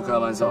先不开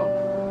玩笑，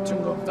俊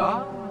哥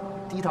啊，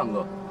低碳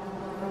哥，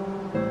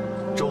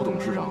周董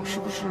事长是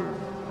不是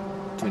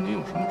对您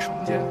有什么成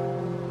见？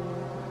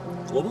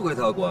我不归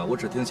他管，我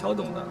只听乔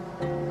董的。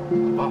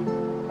好吧。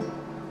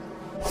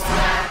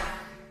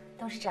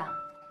董事长，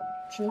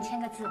请您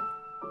签个字。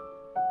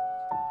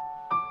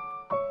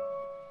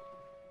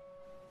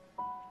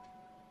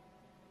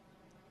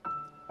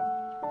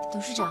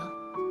董事长，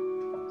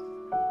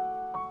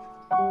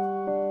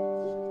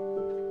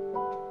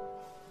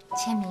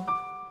签名。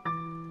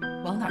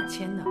往哪儿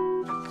签呢？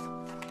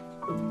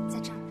在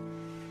这儿。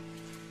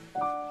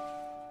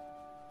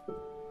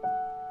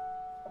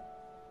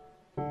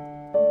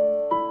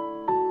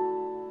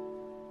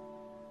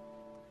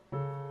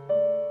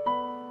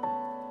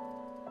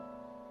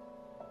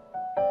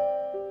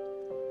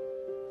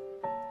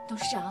董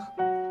事长，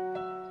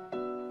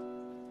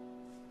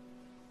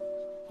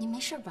您没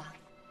事吧？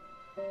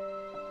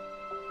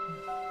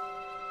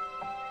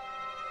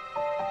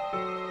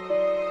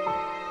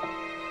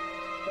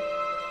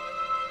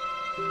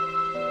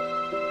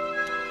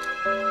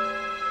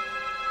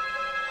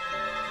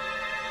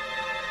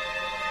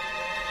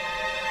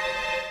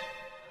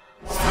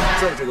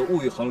在这个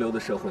物欲横流的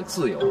社会，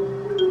自由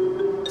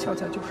恰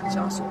恰就是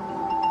枷锁。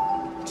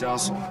枷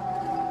锁，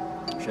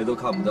谁都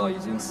看不到已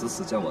经死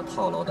死将我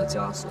套牢的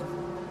枷锁。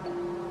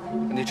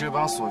你这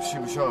把锁需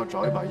不需要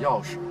找一把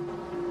钥匙？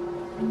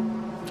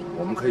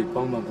我们可以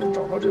帮帮他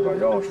找到这把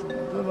钥匙，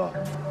对吧？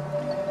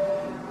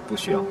不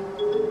需要。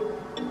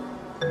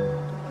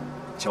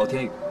乔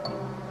天宇，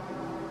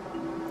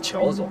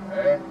乔总，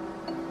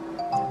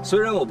虽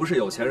然我不是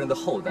有钱人的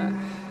后代，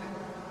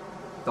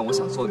但我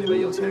想做你们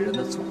有钱人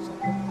的祖宗。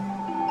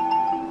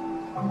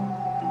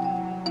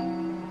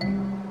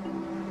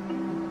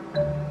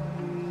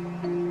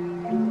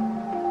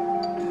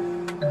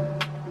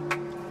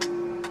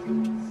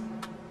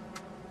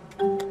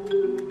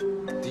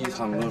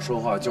探哥说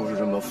话就是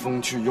这么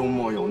风趣幽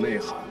默有内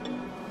涵，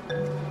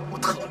我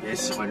特别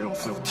喜欢这种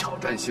富有挑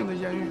战性的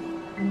言语。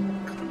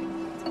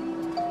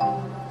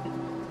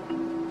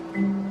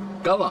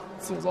干了，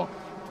祖宗！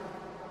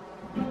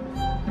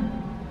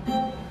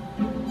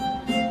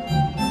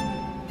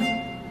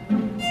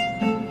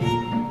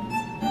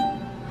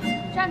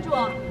站住！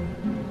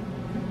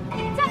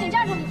叫你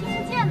站住，你听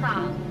不见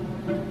呐？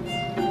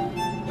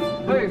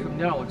为什么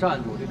你让我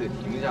站住就得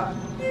停下呀？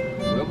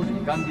我又不是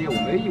你干爹，我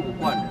没义务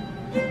惯着你。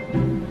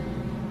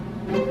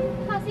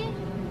放心，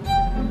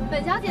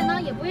本小姐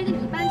呢也不会跟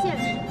你一般见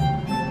识，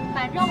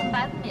反正我们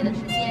白富美的世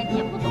界你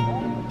也不懂。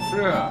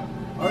是，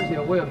而且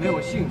我也没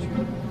有兴趣。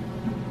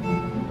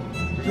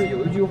只是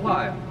有一句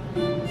话呀，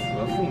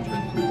我要奉劝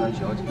宋三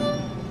小姐，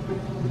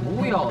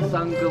不要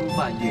3更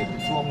半夜的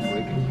装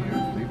鬼给别人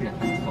随便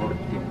打骚扰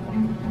电话。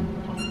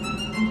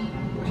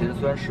我现在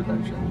虽然是单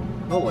身，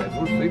可我也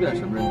不是随便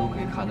什么人都可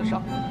以看得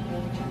上。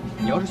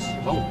你要是喜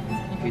欢我，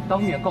你可以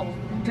当面告诉我。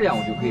这样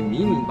我就可以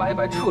明明白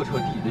白、彻彻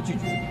底底的拒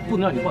绝，不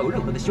能让你抱有任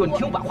何的希望。你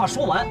听我把话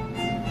说完。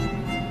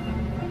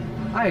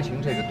爱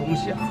情这个东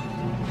西啊，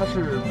它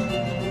是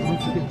不能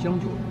随便将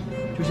就的，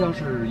就像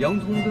是洋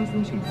葱跟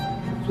风信子，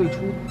最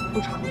初都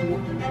差不多，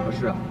可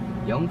是啊，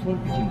洋葱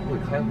毕竟不会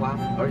开花，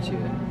而且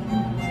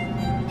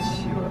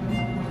气味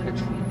还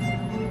冲。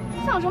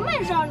想什么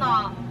没事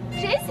呢？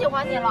谁喜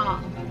欢你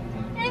了？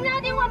人家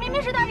电话明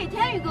明是打给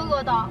天宇哥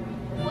哥的，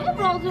我也不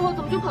知道最后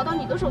怎么就跑到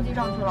你的手机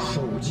上去了。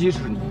手机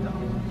是你的。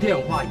电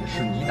话也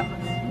是你打的，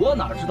我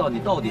哪知道你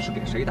到底是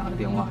给谁打的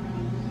电话？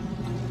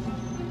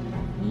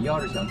你要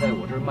是想在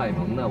我这儿卖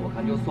萌呢，我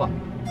看就算了。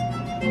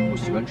我不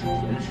喜欢吃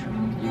甜食，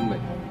因为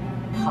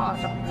怕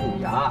长蛀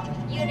牙。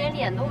一个连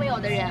脸都没有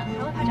的人，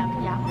还会怕长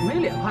蛀牙吗？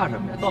没脸怕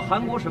什么呀？到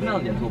韩国什么样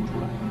的脸做不出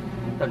来？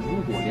但如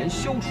果连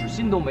羞耻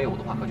心都没有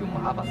的话，可就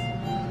麻烦了，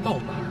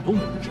到哪儿都没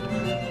人知道。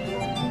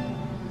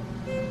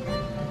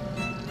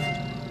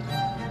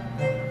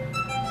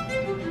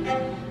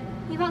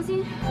你放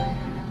心，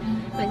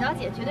本小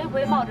姐绝对不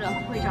会冒着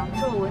会长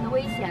皱纹的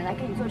危险来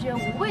跟你做这些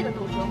无谓的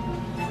斗争。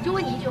我就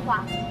问你一句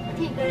话，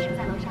天宇哥是不是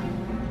在楼上？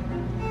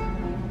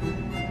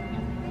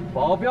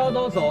保镖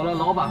都走了，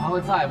老板还会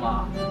在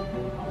吗？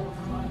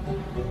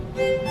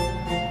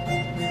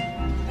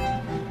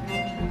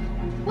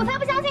我才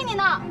不相信你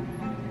呢！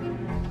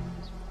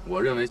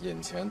我认为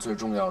眼前最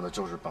重要的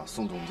就是把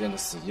宋总监的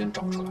死因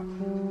找出来。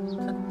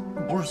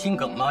他不是心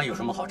梗吗？有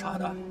什么好查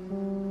的？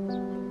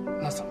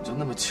那怎么就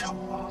那么巧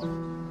啊？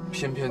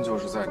偏偏就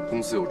是在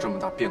公司有这么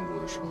大变故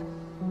的时候，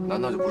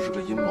难道就不是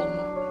个阴谋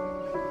吗？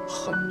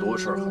很多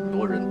事儿，很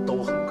多人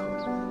都很可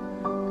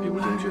疑，比如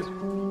丁俊，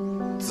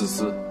自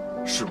私。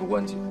事不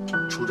关己，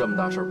出这么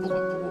大事儿不管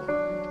不顾。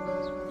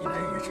你那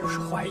也只是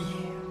怀疑，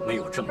没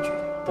有证据，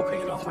不可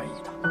以乱怀疑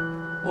的。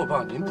我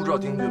爸，您不知道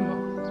丁俊吗？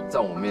在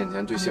我们面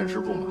前对现实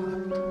不满，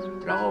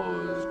然后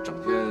整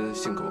天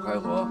信口开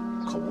河、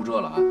口无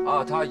遮拦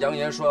啊！他扬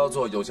言说要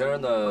做有钱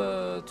人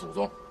的祖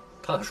宗，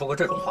他咋说过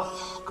这种话？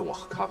跟我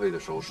喝咖啡的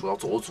时候说要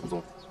做我祖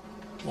宗。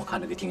我看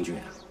那个丁俊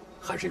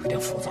还是有点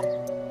浮躁。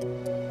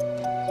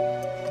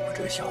我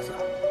这个小子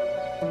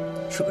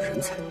是个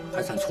人才，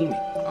还算聪明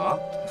啊！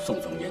宋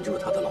总监就是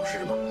他的老师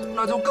嘛，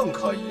那就更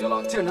可疑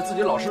了。见着自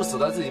己老师死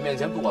在自己面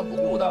前不管不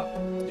顾的，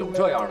有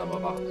这样的吗？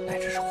爸，那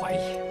只是怀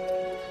疑。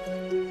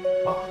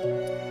爸，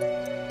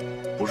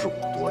不是我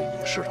多疑，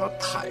是他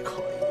太可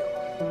疑了。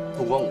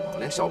不光我，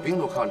连小兵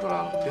都看出来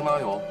了。兵马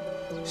俑，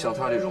像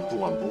他这种不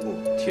管不顾、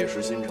铁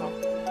石心肠，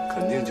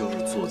肯定就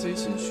是做贼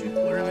心虚。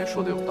我认为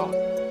说的有道理。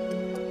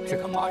这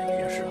个马勇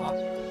也是啊，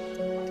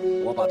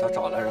我把他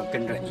找来让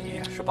跟着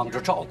你，是帮着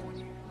照顾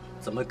你。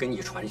怎么给你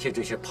传些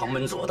这些旁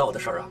门左道的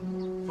事儿啊？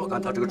我看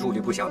他这个助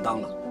理不想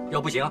当了，要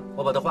不行，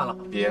我把他换了。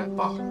别，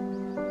爸。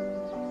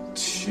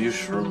其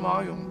实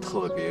马勇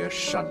特别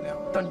善良、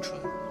单纯，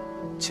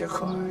且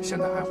可爱，现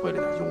在还会了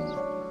点幽默。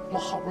我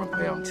好不容易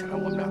培养起来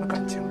我们俩的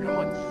感情，然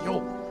后你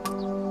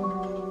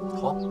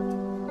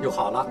又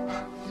好了。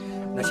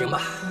那行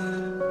吧，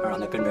让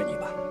他跟着你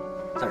吧。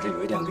但是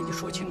有一点跟你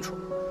说清楚，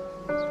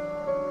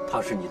他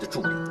是你的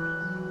助理，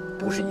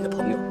不是你的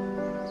朋友。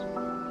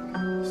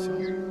行。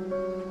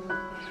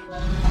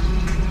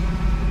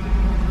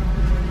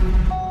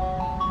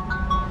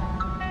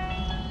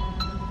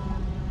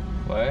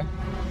喂？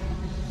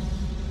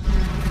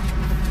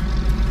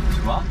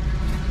什么？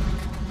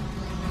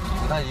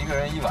就他一个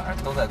人一晚上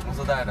都在公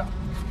司待着，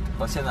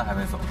到现在还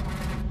没走。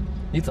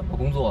你怎么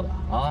工作的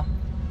啊？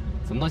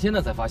怎么到现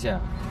在才发现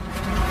啊？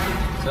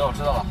行，我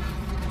知道了，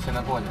现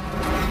在过去。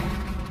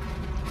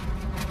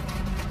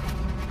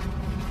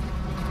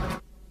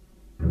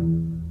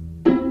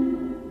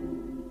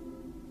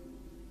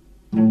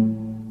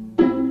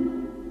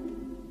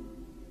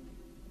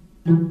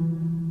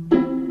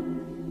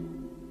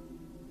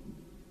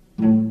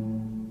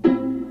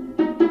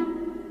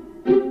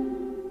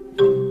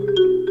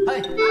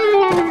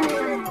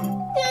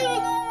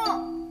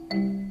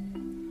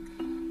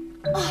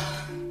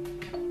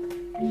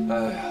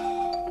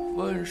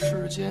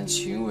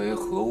情为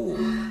何物，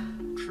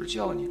只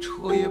叫你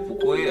彻夜不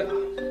归啊！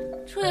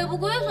彻夜不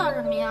归算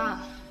什么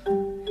呀？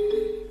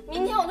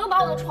明天我就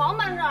把我的床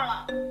搬这儿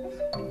了。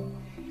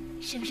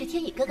是不是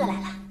天宇哥哥来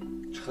了？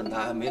趁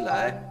他还没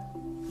来，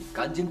你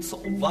赶紧走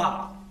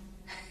吧。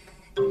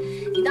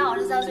你当我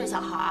是3岁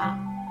小孩啊？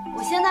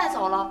我现在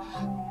走了，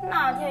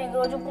那天宇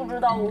哥就不知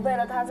道我为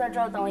了他在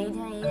这儿等1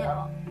天1夜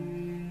了。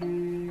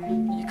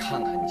你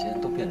看看你现在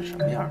都变成什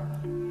么样了？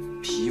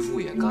皮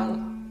肤也干了。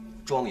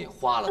妆也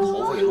花了，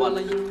头发也乱了，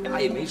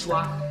牙也没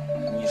刷。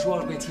你说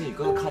要是被天宇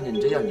哥哥看见你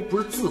这样，你不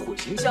是自毁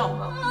形象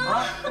吗？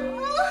啊！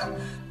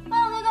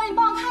王勇哥哥，你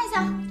帮我看一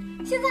下，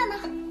现在呢？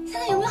现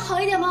在有没有好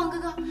一点？王勇哥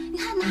哥，你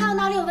看还有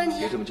哪里有问题？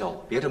别这么叫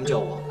我，别这么叫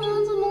我。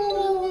怎么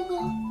了，王勇哥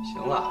哥？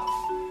行了，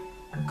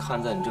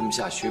看在你这么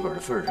下血本的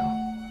份上，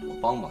我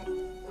帮帮你。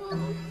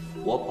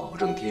我保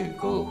证天宇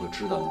哥哥会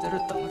知道你在这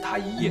等了他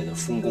1夜的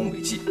丰功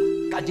伟绩。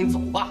赶紧走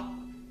吧。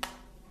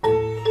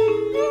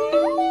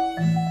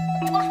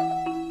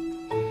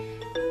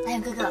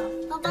哥哥，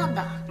棒棒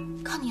的，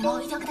靠你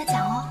了，一定要跟他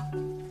讲哦，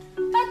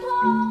拜托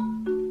哦。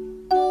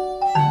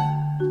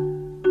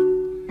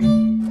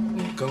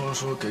你刚刚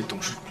说给董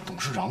事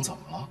长怎么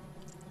了？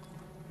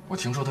我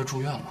听说他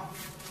住院了，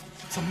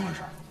怎么回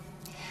事？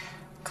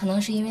可能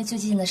是因为最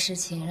近的事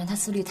情让他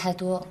思虑太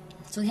多。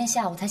昨天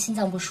下午他心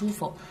脏不舒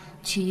服，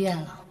去医院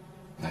了。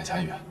哪家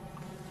医院？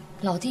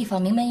老地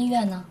方，名门医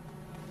院呢。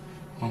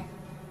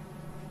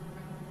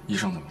医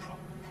生怎么说？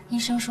医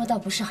生说倒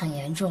不是很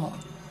严重，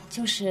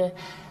就是。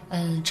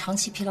长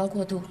期疲劳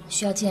过度，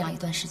需要静养一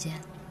段时间。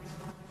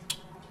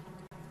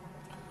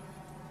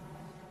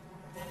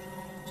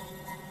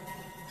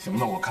行，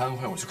那我开完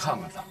会我去看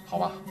看他，好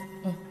吧？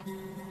嗯。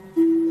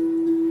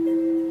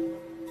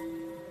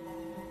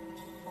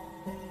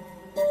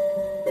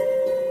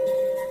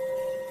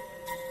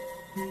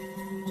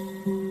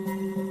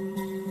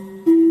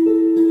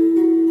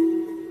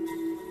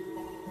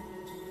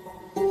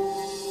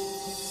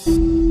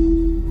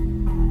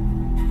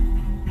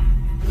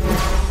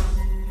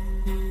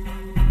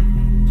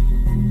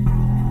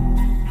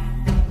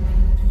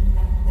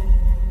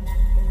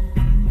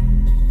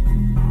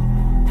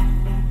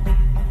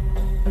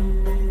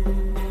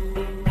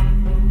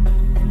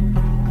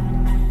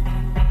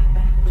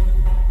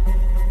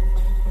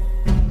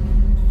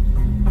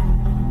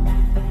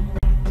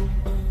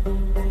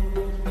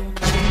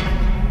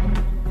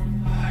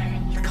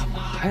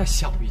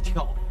吓我一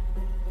跳！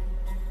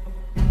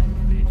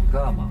你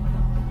干嘛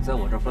呢？在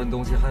我这翻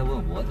东西还问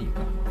我你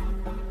干嘛？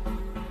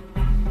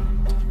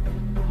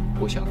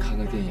我想看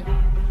个电影，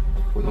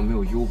我又没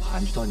有 U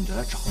盘，就到你这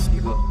来找一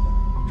个。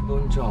这不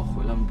你只要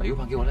回来把 U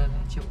盘给我来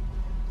借我。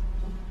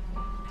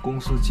公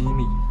司机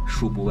密，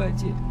恕不外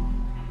借。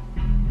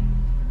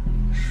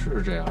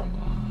是这样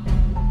吗？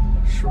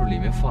是不是里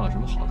面放了什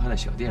么好看的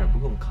小电影不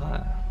给我看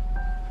啊？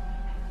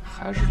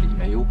还是里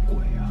面有鬼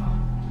啊？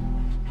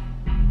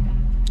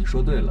你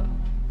说对了，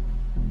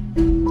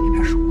里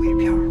面是鬼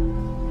片，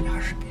你还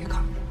是别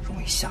看，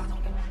容易吓到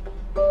你。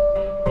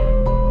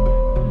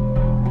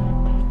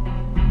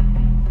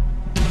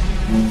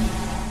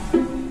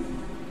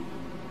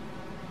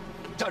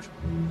站住！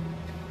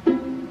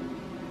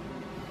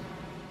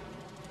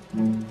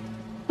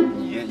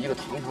你一个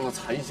堂堂的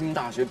财经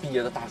大学毕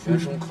业的大学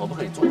生，可不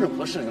可以做任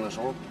何事情的时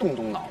候动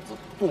动脑子，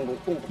动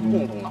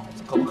动脑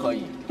子，可不可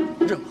以？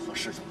任何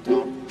事情都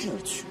要智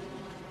取。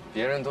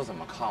别人都怎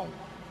么看我？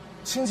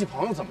亲戚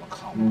朋友怎么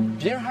看我？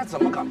别人还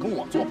怎么敢跟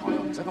我做朋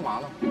友？你在干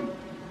嘛呢？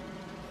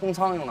轰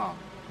苍蝇呢？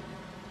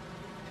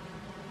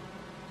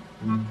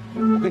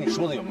我跟你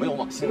说的有没有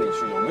往心里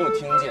去？有没有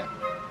听见？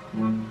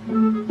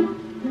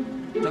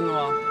真的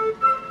吗？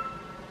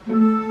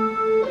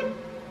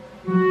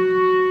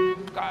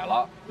改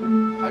了，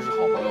还是好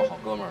朋友、好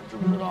哥们儿，知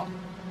不知道？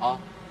啊，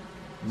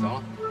行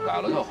了，改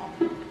了就好。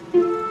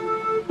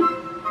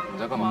你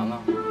在干嘛呢？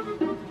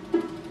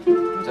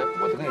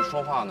我在跟你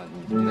说话呢，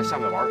你在下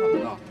面玩什么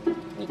呢？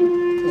你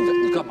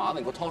干嘛呢？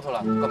你给我掏出来，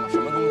干嘛？什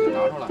么东西？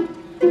拿出来，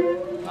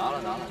拿来。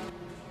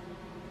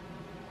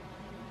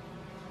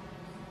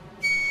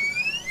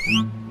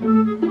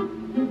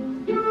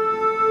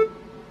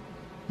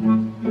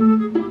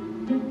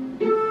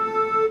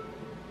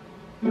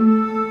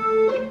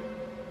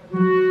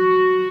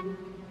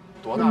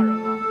多大人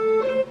了？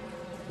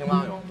兵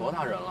马俑多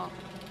大人了？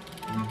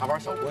还玩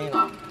小龟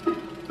呢？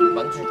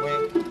玩具龟。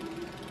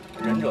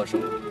忍者神，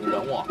你忍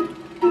我，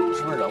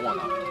是不是忍我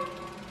呢？